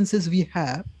experiences we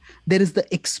have, there is the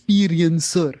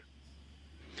experiencer.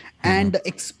 And the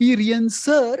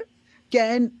experiencer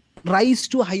can rise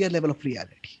to a higher level of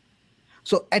reality.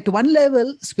 So at one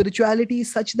level, spirituality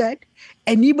is such that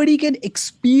anybody can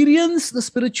experience the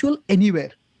spiritual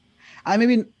anywhere. I may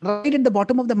be right at the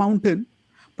bottom of the mountain,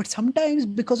 but sometimes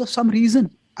because of some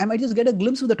reason, I might just get a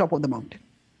glimpse of the top of the mountain.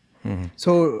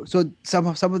 So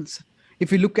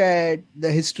if you look at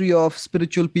the history of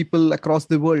spiritual people across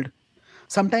the world,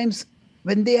 sometimes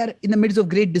when they are in the midst of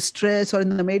great distress or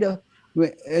they're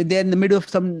in the middle of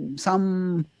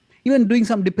some even doing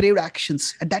some depraved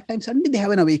actions, at that time suddenly they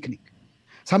have an awakening.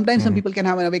 Sometimes some people can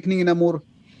have an awakening in a more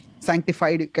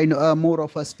sanctified kind of more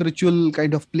of a spiritual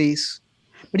kind of place,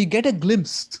 but you get a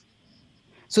glimpse.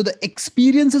 So the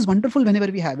experience is wonderful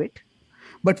whenever we have it,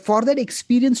 but for that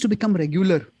experience to become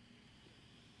regular,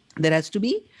 there has to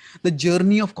be the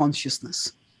journey of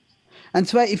consciousness. And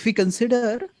so if we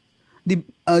consider the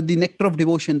nectar of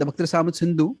devotion, the Bhakti Rasamrita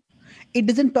Sindhu, it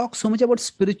doesn't talk so much about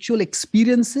spiritual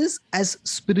experiences as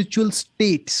spiritual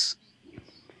states.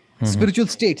 Spiritual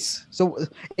states. So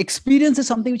experience is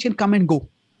something which can come and go,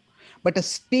 but a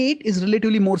state is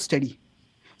relatively more steady.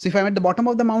 So if I'm at the bottom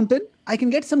of the mountain, I can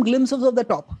get some glimpses of the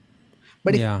top.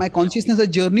 But if my consciousness has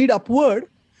journeyed upward,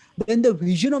 then the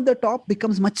vision of the top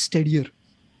becomes much steadier.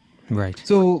 Right.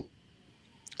 So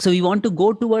we want to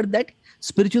go toward that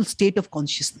spiritual state of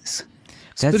consciousness.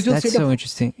 That's so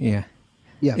interesting. Yeah.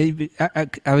 Yeah.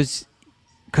 I was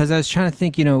trying to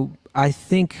think, I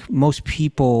think most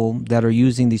people that are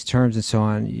using these terms and so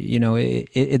on,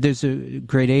 there's a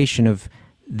gradation of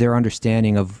their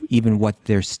understanding of even what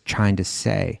they're trying to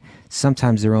say.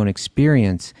 Sometimes their own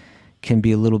experience can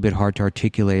be a little bit hard to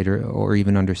articulate or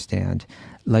even understand.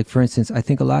 Like, for instance, I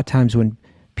think a lot of times when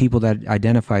people that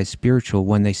identify as spiritual,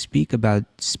 when they speak about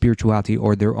spirituality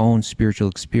or their own spiritual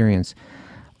experience,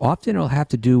 often it'll have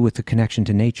to do with the connection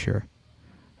to nature,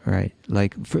 right?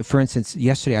 Like, for instance,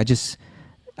 yesterday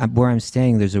where I'm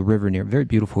staying, there's a river a very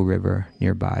beautiful river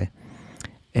nearby,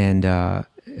 and a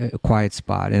quiet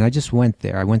spot. And I just went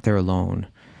there. I went there alone,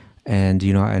 and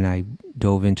and I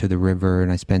dove into the river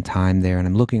and I spent time there. And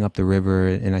I'm looking up the river,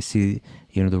 and I see,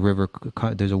 the river.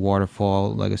 There's a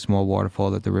waterfall, like a small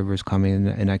waterfall that the river is coming in,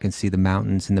 and I can see the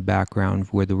mountains in the background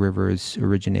where the river is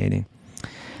originating.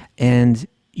 And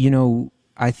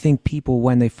I think people,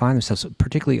 when they find themselves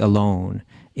particularly alone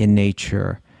in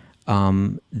nature,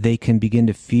 they can begin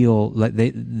to feel like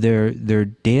their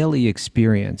daily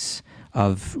experience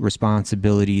of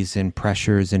responsibilities and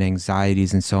pressures and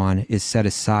anxieties and so on is set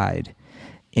aside.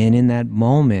 And in that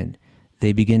moment,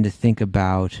 they begin to think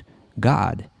about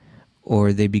God,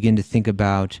 or they begin to think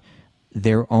about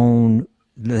their own,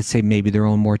 let's say maybe their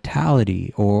own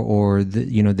mortality, or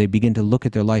they begin to look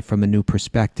at their life from a new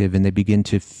perspective, and they begin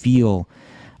to feel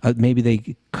maybe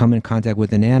they come in contact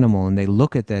with an animal and they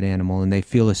look at that animal and they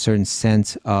feel a certain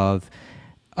sense of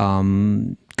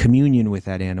communion with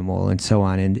that animal and so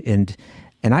on. And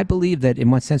I believe that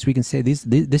in one sense we can say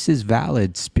this is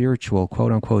valid spiritual,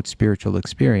 quote unquote, spiritual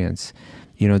experience,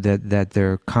 that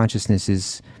their consciousness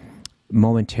is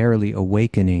momentarily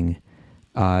awakening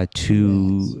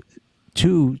to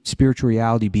spiritual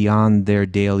reality beyond their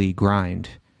daily grind.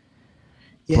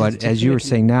 Yes, but definitely. As you were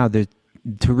saying now,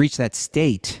 to reach that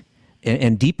state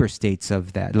and deeper states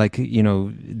of that,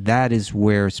 that is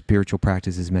where spiritual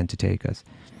practice is meant to take us.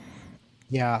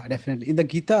 Yeah, definitely. In the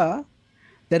Gita,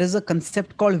 there is a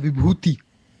concept called Vibhuti.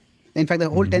 In fact, the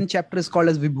whole 10th chapter is called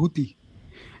as Vibhuti.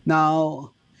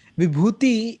 Now,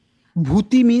 Bhuti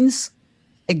means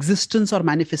existence or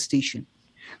manifestation.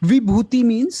 Vibhuti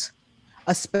means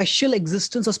a special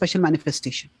existence or special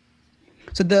manifestation.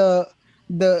 So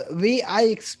the way I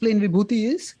explain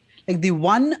Vibhuti is like the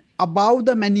one above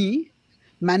the many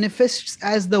manifests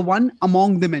as the one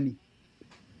among the many.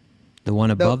 The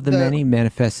one above the many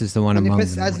manifests as the one among the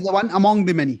many. Manifests as the one among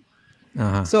the many.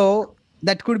 So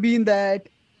that could be in that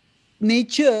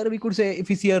nature, we could say, if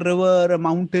we see a river, a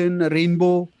mountain, a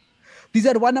rainbow, these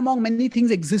are one among many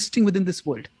things existing within this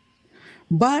world.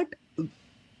 But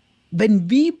when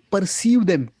we perceive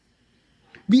them,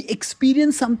 we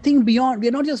experience something beyond. We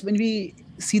are not just, when we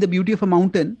see the beauty of a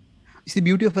mountain, see the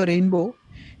beauty of a rainbow,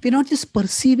 we're not just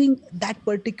perceiving that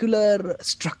particular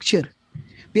structure.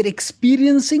 We're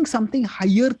experiencing something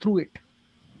higher through it.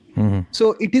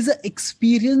 So it is an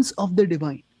experience of the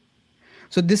divine.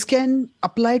 So this can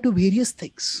apply to various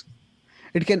things.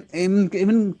 It can,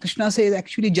 even Krishna says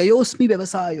actually, Jayosmi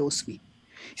Vyavasayosmi.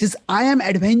 He says, I am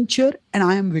adventure and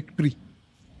I am victory.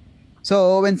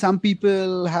 So when some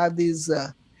people have these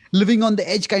living on the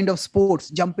edge kind of sports,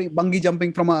 bungee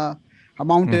jumping from a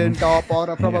mountain top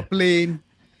or from a plane,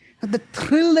 the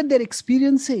thrill that they're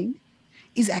experiencing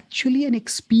is actually an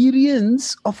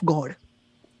experience of God.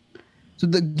 So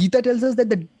the Gita tells us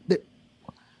that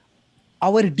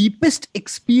our deepest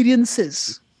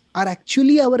experiences are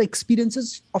actually our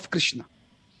experiences of Krishna.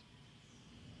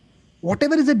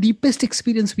 Whatever is the deepest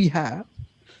experience we have,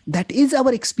 that is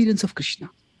our experience of Krishna.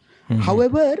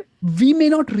 However, we may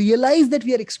not realize that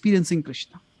we are experiencing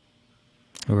Krishna.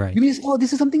 Right. We may say, oh,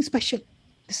 this is something special.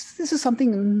 This is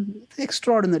something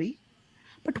extraordinary.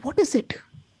 But what is it?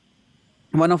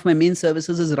 One of my main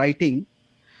services is writing.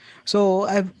 So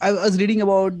I was reading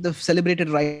about the celebrated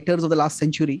writers of the last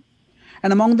century.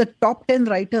 And among the top 10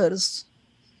 writers,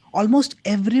 almost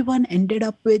everyone ended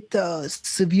up with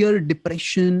severe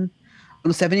depression.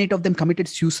 7, 8 of them committed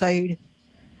suicide.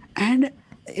 And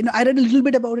I read a little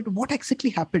bit about it. What exactly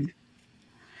happened?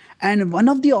 And one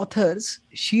of the authors,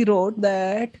 she wrote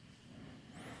that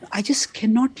I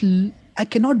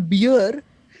cannot bear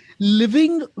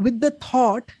living with the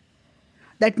thought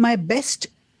that my best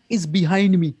is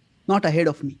behind me, not ahead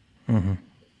of me. Right.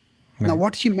 Now,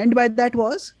 what she meant by that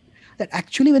was that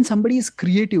actually when somebody is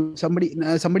creative, somebody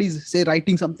is, say,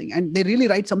 writing something, and they really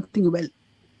write something well,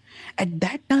 at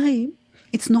that time,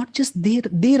 it's not just they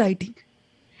writing.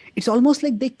 It's almost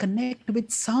like they connect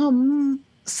with some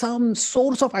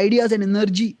source of ideas and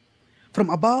energy from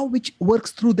above which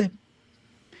works through them.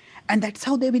 And that's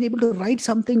how they've been able to write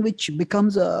something which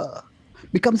becomes a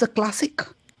classic.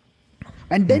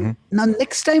 And then now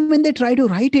next time when they try to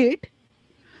write it,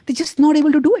 they're just not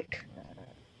able to do it.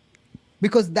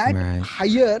 Because that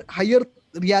higher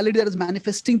reality that is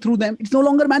manifesting through them, it's no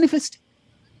longer manifesting.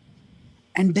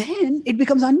 And then it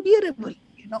becomes unbearable.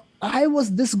 I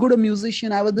was this good a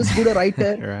musician, I was this good a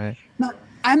writer. Right. Now,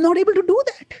 I'm not able to do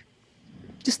that.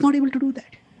 Just not able to do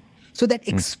that. So that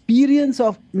experience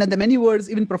of, now the many words,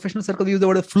 even professional circles use the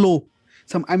word of flow.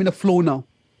 I'm in a flow now.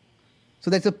 So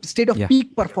that's a state of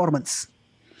peak performance.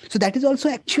 So that is also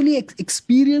actually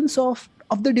experience of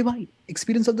the divine,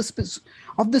 experience of the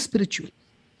spiritual.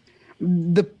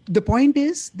 The point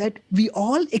is that we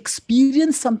all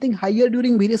experience something higher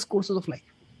during various courses of life.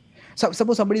 So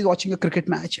suppose somebody is watching a cricket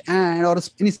match or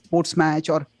any sports match,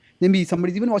 or maybe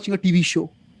somebody is even watching a TV show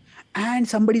and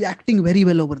somebody is acting very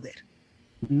well over there.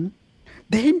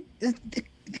 Then they're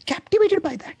captivated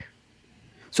by that.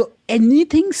 So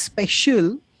anything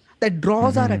special that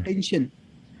draws our attention,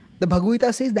 the Bhagavad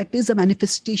Gita says that is a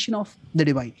manifestation of the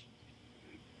divine.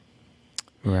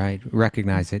 Right.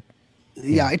 Recognize it.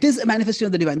 Yeah, it is a manifestation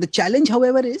of the divine. The challenge,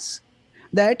 however, is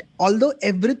that although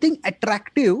everything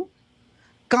attractive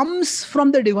comes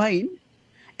from the divine,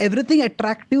 everything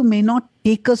attractive may not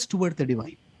take us toward the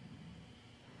divine.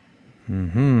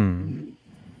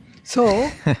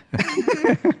 So,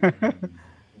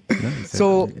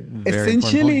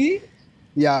 essentially,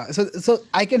 So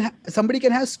somebody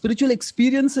can have spiritual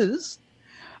experiences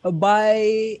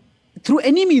through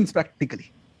any means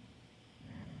practically.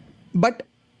 But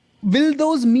will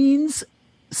those means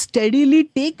steadily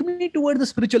take me toward the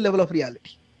spiritual level of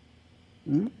reality?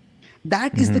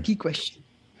 That is the key question.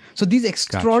 So these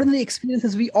extraordinary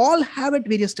experiences we all have at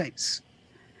various times.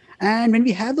 And when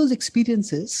we have those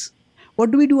experiences, what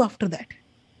do we do after that?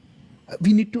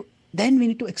 We need to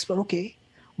explore, okay,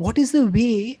 what is the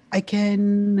way I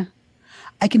can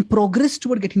progress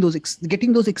toward getting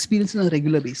those experiences on a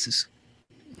regular basis?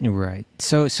 Right.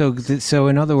 So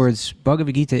in other words,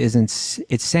 Bhagavad Gita it's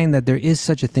saying that there is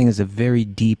such a thing as a very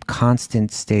deep,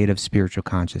 constant state of spiritual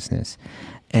consciousness.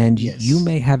 And you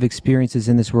may have experiences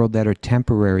in this world that are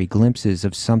temporary glimpses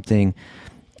of something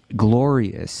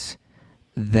glorious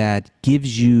that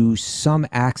gives you some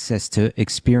access to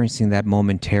experiencing that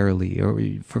momentarily or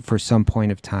for some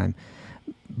point of time.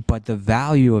 But the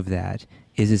value of that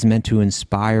is meant to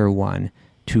inspire one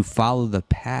to follow the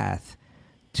path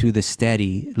to the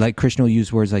steady. Like Krishna will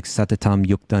use words like satatam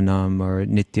yuktanam or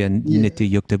nitya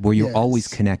yukta, where you're always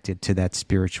connected to that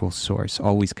spiritual source,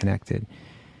 always connected.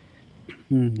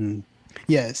 Mm-hmm.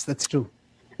 Yes, that's true.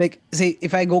 Like, say,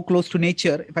 if I go close to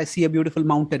nature, if I see a beautiful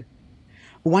mountain,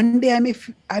 one day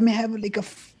I may have like a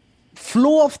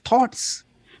flow of thoughts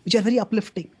which are very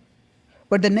uplifting.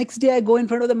 But the next day I go in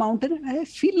front of the mountain and I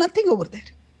feel nothing over there.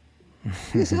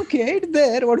 I say, okay, it's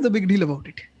there. What is the big deal about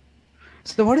it?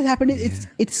 So what has happened is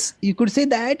it's you could say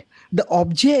that the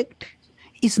object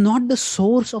is not the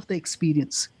source of the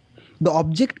experience. The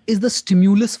object is the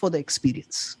stimulus for the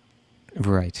experience.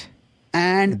 Right.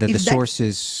 And the source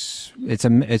is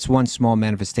it's one small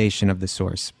manifestation of the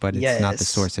source, but it's not the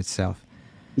source itself.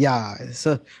 Yeah.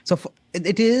 So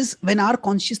it is when our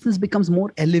consciousness becomes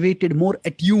more elevated, more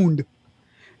attuned,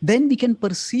 then we can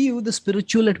perceive the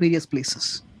spiritual at various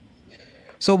places.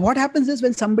 So what happens is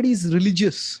when somebody is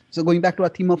religious, so going back to our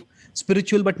theme of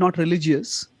spiritual but not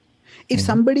religious, if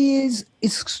somebody is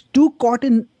too caught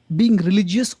in being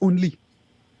religious only,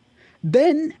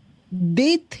 then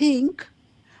they think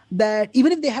that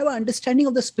even if they have an understanding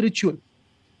of the spiritual,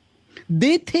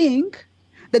 they think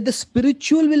that the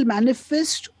spiritual will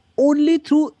manifest only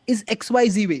through his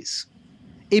XYZ ways,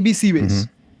 ABC ways.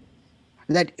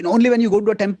 That only when you go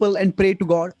to a temple and pray to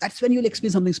God, that's when you'll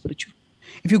experience something spiritual.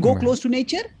 If you go close to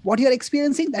nature, what you're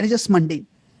experiencing, that is just mundane.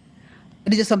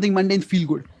 It is just something mundane, feel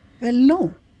good. Well,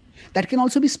 no, that can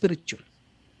also be spiritual.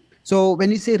 So when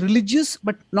you say religious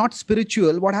but not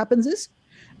spiritual, what happens is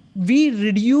we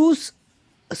reduce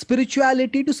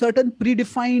spirituality to certain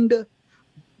predefined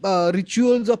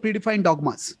rituals or predefined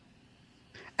dogmas.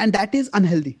 And that is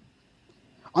unhealthy.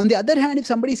 On the other hand, if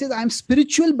somebody says, I'm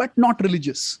spiritual but not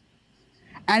religious,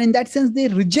 and in that sense, they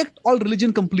reject all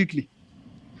religion completely,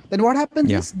 then what happens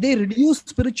is they reduce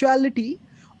spirituality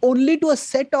only to a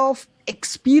set of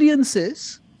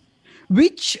experiences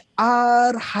which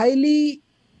are highly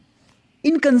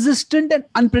inconsistent and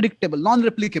unpredictable,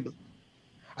 non-replicable.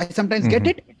 I sometimes get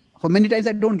it. For many times,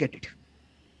 I don't get it.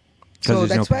 So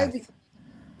that's why,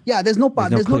 there's no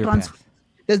path.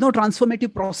 There's no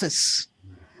transformative process.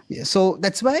 Yeah, so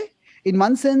that's why, in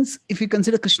one sense, if you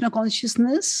consider Krishna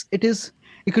consciousness,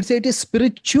 you could say it is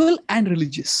spiritual and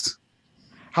religious.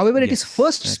 However, it is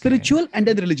first spiritual and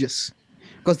then religious.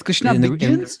 Because Krishna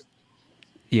begins...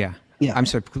 I'm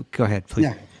sorry, go ahead,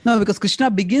 please. No, because Krishna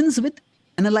begins with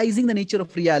analyzing the nature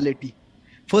of reality.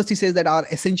 First, he says that our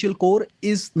essential core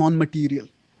is non-material.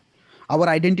 Our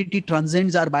identity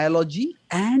transcends our biology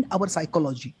and our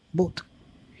psychology, both.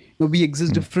 We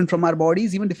exist different from our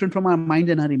bodies, even different from our mind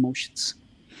and our emotions.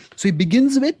 So he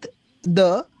begins with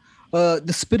the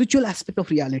spiritual aspect of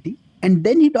reality, and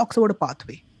then he talks about a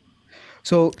pathway.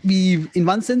 So in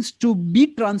one sense, to be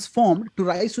transformed, to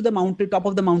rise to the mountain, top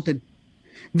of the mountain,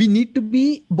 we need to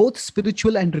be both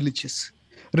spiritual and religious.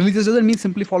 Religious doesn't mean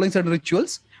simply following certain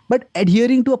rituals, but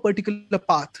adhering to a particular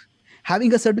path,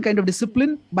 having a certain kind of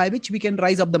discipline by which we can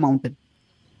rise up the mountain.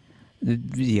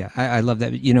 Yeah, I love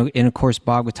that. And of course,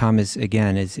 Bhagavatam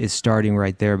is starting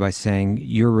right there by saying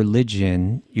your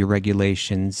religion, your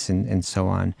regulations, and so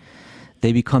on,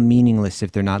 they become meaningless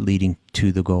if they're not leading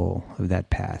to the goal of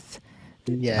that path.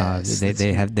 Yes,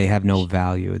 they have no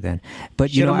value then.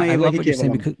 But I love what you're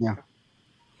saying because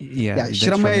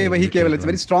Shramaya eva hi kevalam. It's a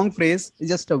very strong phrase. It's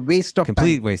just a waste of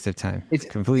complete time. Waste of time.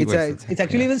 It's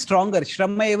actually even stronger.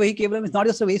 Shramaya eva hi kevalam is not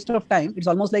just a waste of time. It's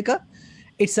almost like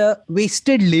it's a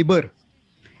wasted labor.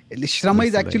 Shrama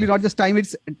is actually not just time.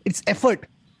 It's effort.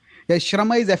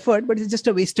 Shrama is effort, but it's just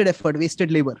a wasted effort,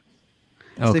 wasted labor.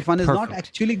 So if one is not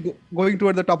actually going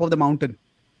toward the top of the mountain.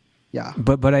 Yeah.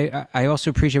 But I also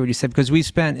appreciate what you said, because we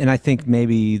spent, and I think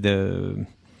maybe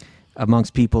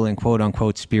amongst people in quote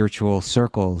unquote spiritual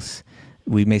circles,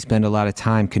 we may spend a lot of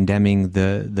time condemning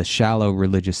the shallow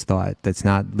religious thought that's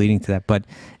not leading to that. But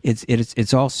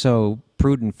it's also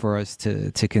prudent for us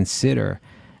to consider,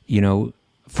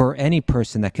 for any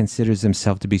person that considers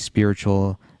themselves to be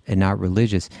spiritual and not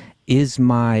religious, is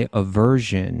my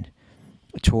aversion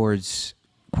towards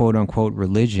quote unquote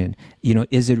religion,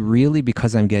 is it really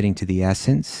because I'm getting to the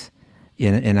essence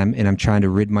and I'm trying to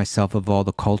rid myself of all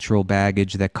the cultural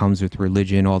baggage that comes with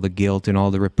religion, all the guilt and all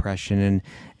the repression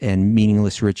and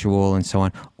meaningless ritual and so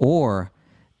on? Or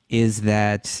is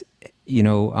that,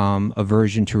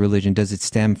 aversion to religion, does it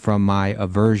stem from my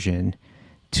aversion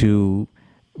to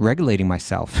regulating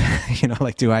myself?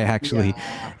 Do I actually,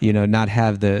 not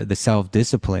have the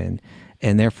self-discipline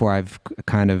And therefore, I've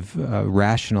kind of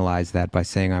rationalized that by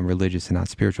saying I'm religious and not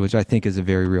spiritual, which I think is a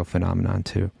very real phenomenon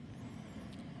too.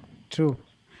 True.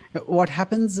 What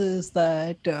happens is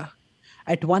that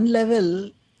at one level,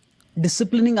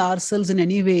 disciplining ourselves in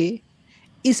any way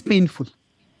is painful.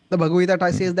 The Bhagavad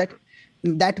Gita says that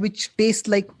that which tastes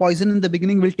like poison in the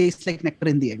beginning will taste like nectar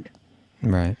in the end.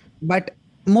 Right. But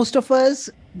most of us,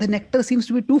 the nectar seems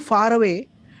to be too far away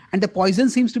and the poison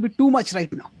seems to be too much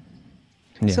right now.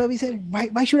 Yeah. So we say,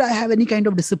 why should I have any kind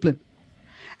of discipline?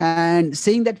 And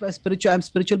saying that I'm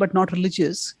spiritual but not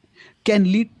religious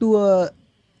can lead to a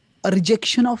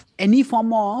rejection of any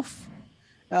form of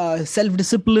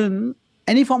self-discipline,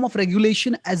 any form of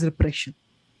regulation as repression.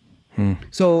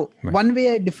 So one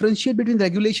way I differentiate between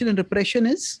regulation and repression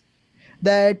is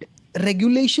that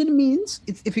regulation means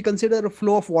if you consider a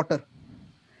flow of water.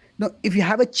 Now, if you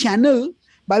have a channel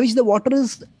by which the water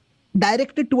is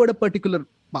directed toward a particular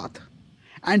path,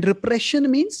 and repression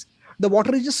means the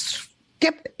water is just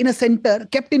kept in a center,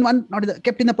 kept in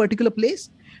a particular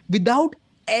place without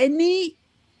any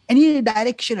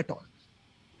direction at all.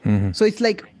 So it's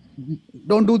like,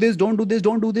 don't do this, don't do this,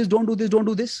 don't do this, don't do this, don't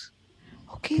do this.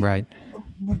 Okay. Right.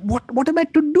 What am I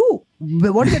to do?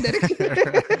 What is the direction?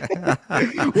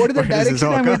 What is the direction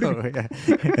I'm going to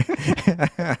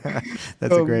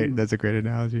do? That's a great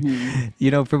analogy.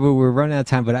 You know, Prabhu, we're running out of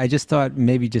time, but I just thought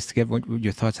maybe just to get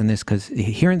your thoughts on this, because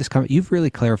hearing this comment, you've really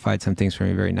clarified some things for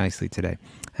me very nicely today.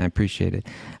 I appreciate it.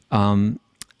 I'm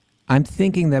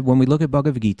thinking that when we look at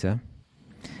Bhagavad Gita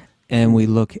and we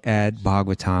look at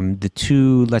Bhagavatam, the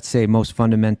two, let's say, most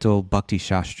fundamental bhakti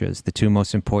shastras, the two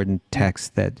most important texts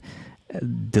that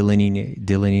delineate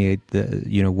the,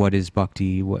 you know, what is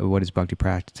bhakti, what is bhakti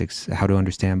practice, how to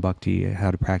understand bhakti, how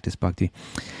to practice bhakti.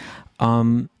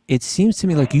 It seems to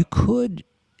me like you could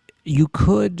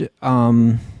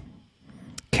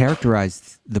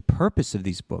characterize the purpose of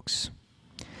these books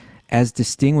as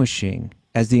distinguishing,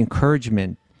 as the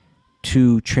encouragement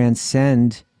to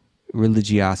transcend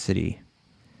religiosity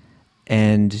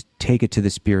and take it to the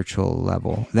spiritual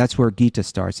level. That's where Gita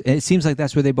starts. And it seems like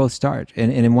that's where they both start.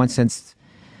 And in one sense,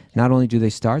 not only do they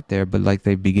start there, but like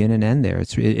they begin and end there.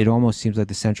 It almost seems like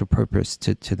the central purpose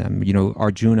to them. You know,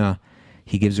 Arjuna,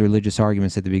 he gives religious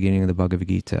arguments at the beginning of the Bhagavad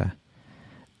Gita.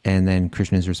 And then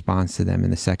Krishna's response to them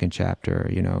in the second chapter,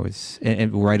 you know, is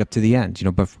and right up to the end, you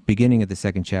know, but beginning of the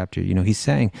second chapter, you know, he's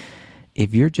saying,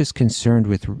 if you're just concerned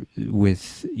with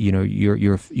you know,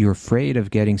 you're afraid of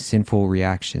getting sinful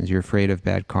reactions, you're afraid of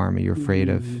bad karma, you're afraid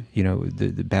of, you know,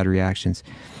 the bad reactions,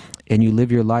 and you live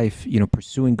your life, you know,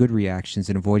 pursuing good reactions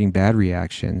and avoiding bad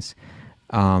reactions,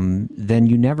 then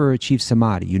you never achieve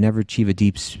samadhi, you never achieve a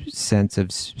deep sense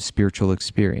of spiritual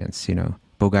experience, you know.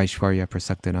 Bhogaishvarya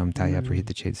prasaktanam taya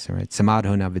prahita chedasa, right?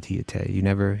 Samadho navatiyate. You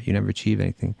never achieve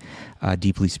anything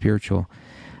deeply spiritual.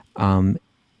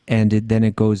 And then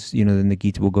it goes, you know, then the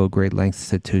Gita will go great lengths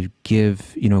to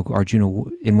give, you know, Arjuna,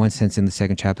 in one sense, in the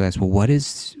second chapter, asks,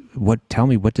 well, tell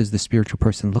me, what does the spiritual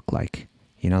person look like?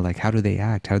 You know, like, how do they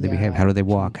act? How do they behave? How do they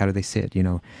walk? How do they sit? You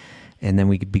know, and then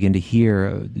we begin to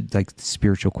hear, like, the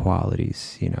spiritual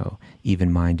qualities, you know,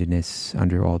 even-mindedness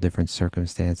under all different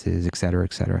circumstances, et cetera,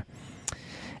 et cetera.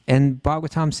 And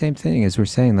Bhagavatam, same thing, as we're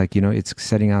saying, like, you know, it's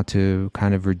setting out to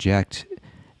kind of reject,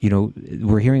 you know,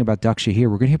 we're hearing about Daksha here.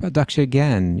 We're going to hear about Daksha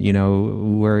again, you know,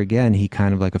 where again, he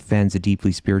kind of like offends a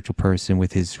deeply spiritual person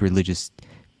with his religious,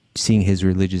 seeing his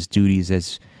religious duties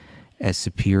as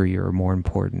superior or more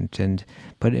important.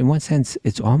 But in one sense,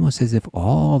 it's almost as if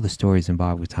all the stories in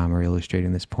Bhagavatam are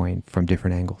illustrating this point from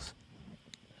different angles.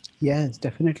 Yes,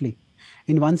 definitely.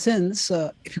 In one sense,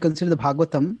 if you consider the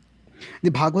Bhagavatam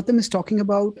is talking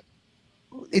about,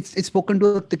 it's spoken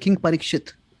to the king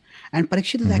Parikshit. And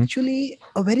Parikshit is actually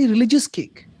a very religious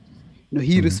king. You know,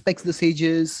 he respects the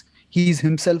sages. He's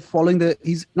himself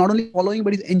he's not only following,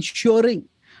 but he's ensuring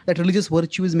that religious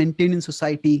virtue is maintained in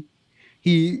society.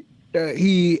 He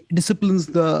disciplines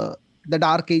the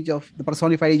dark age of the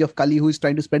personified age of Kali, who is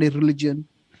trying to spread his religion.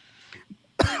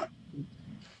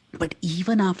 But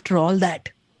even after all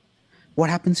that, what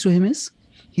happens to him is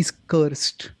he's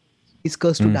cursed. He's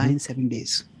cursed to die in 7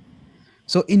 days.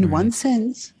 So in one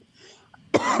sense,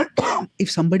 if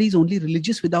somebody is only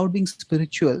religious without being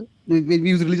spiritual, we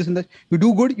use religious in that you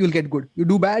do good, you will get good. You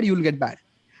do bad, you will get bad.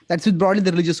 That's broadly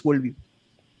the religious worldview.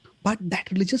 But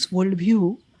that religious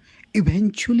worldview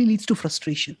eventually leads to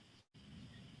frustration.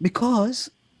 Because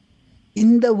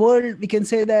in the world, we can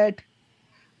say that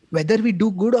whether we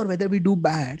do good or whether we do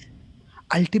bad,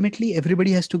 ultimately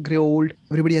everybody has to grow old,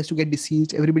 everybody has to get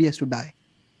deceased, everybody has to die.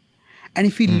 And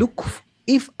if we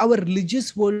if our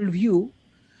religious worldview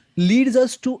leads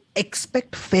us to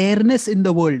expect fairness in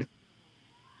the world,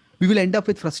 we will end up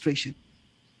with frustration.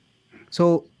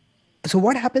 So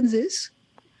what happens is,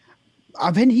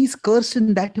 when he's cursed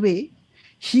in that way,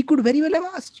 he could very well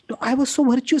have asked, I was so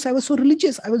virtuous, I was so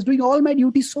religious, I was doing all my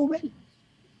duties so well.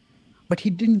 But he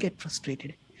didn't get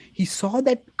frustrated. He saw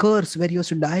that curse where he was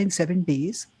to die in 7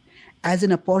 days as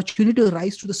an opportunity to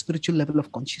rise to the spiritual level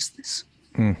of consciousness.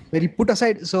 Where he put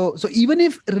aside, so even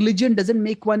if religion doesn't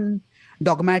make one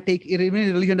dogmatic, even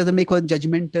if religion doesn't make one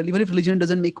judgmental, even if religion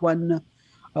doesn't make one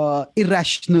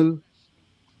irrational,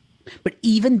 but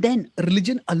even then,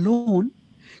 religion alone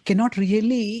cannot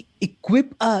really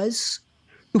equip us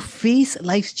to face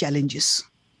life's challenges.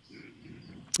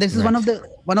 This is one of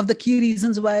the key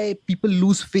reasons why people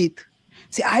lose faith.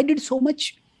 See, I did so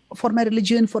much for my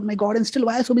religion, for my God, and still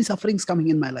why are so many sufferings coming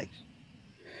in my life?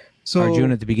 So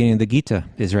Arjuna at the beginning of the Gita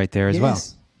is right there as well.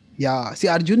 Yeah. See,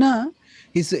 Arjuna,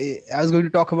 I was going to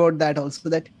talk about that also,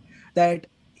 that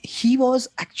he was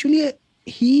actually,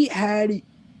 he had,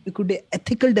 you could say,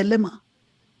 ethical dilemma.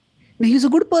 He's a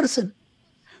good person.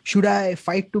 Should I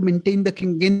fight to gain the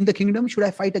kingdom? Should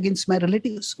I fight against my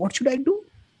relatives? What should I do?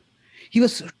 He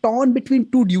was torn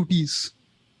between 2 duties.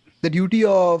 The duty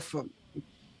of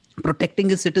protecting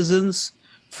his citizens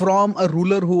from a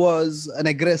ruler who was an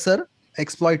aggressor,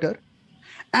 exploiter,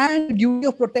 and the duty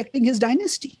of protecting his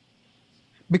dynasty,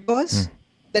 because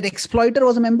that exploiter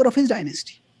was a member of his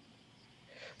dynasty.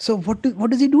 So what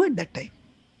does he do at that time?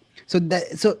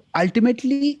 So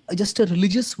ultimately, just a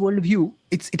religious worldview,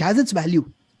 it has its value,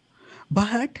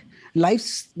 but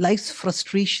life's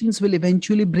frustrations will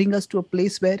eventually bring us to a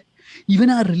place where even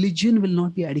our religion will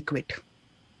not be adequate.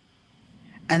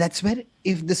 And that's where,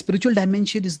 if the spiritual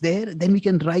dimension is there, then we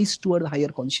can rise toward a higher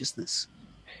consciousness.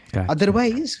 Gotcha.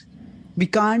 Otherwise, we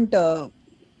can't.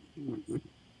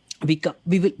 We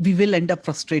will end up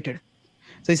frustrated.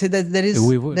 So he said that there is,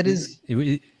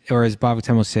 or as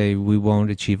Bhagavatam will say, we won't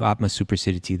achieve Atma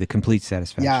Suprasidhiti, the complete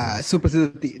satisfaction. Yeah,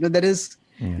 Suprasidhiti.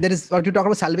 There is what you talk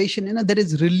about salvation. There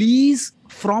is release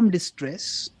from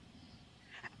distress,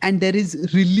 and there is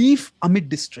relief amid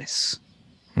distress.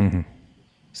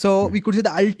 So we could say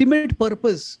the ultimate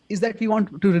purpose is that we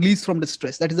want to release from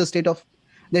distress. That is the state of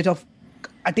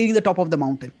attaining the top of the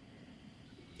mountain.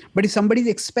 But if somebody is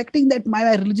expecting that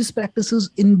my religious practices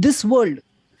in this world,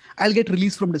 I'll get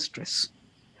released from distress,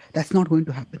 that's not going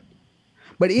to happen.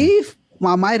 But if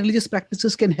my religious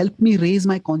practices can help me raise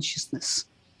my consciousness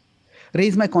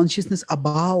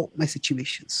above my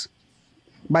situations,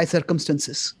 my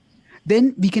circumstances,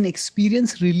 then we can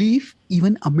experience relief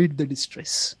even amid the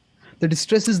distress. The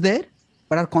distress is there,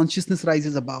 but our consciousness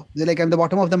rises above. They're like, I'm at the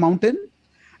bottom of the mountain,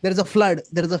 there is a flood,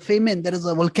 there is a famine, there is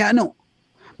a volcano.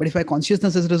 But if my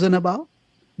consciousness has risen above,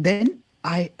 then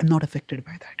I am not affected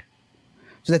by that.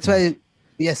 So that's why,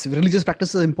 yes, religious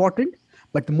practice is important,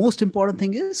 but the most important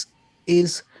thing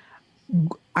is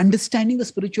understanding the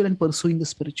spiritual and pursuing the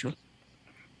spiritual.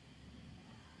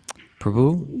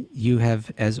 Prabhu, you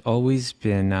have, as always,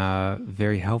 been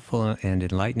very helpful and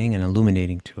enlightening and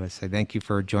illuminating to us. I thank you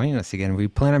for joining us again. We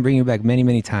plan on bringing you back many,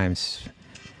 many times.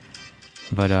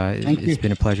 But it's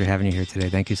been a pleasure having you here today.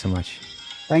 Thank you so much.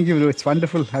 Thank you, Guru. It's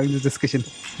wonderful having this discussion.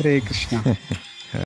 Hare Krishna.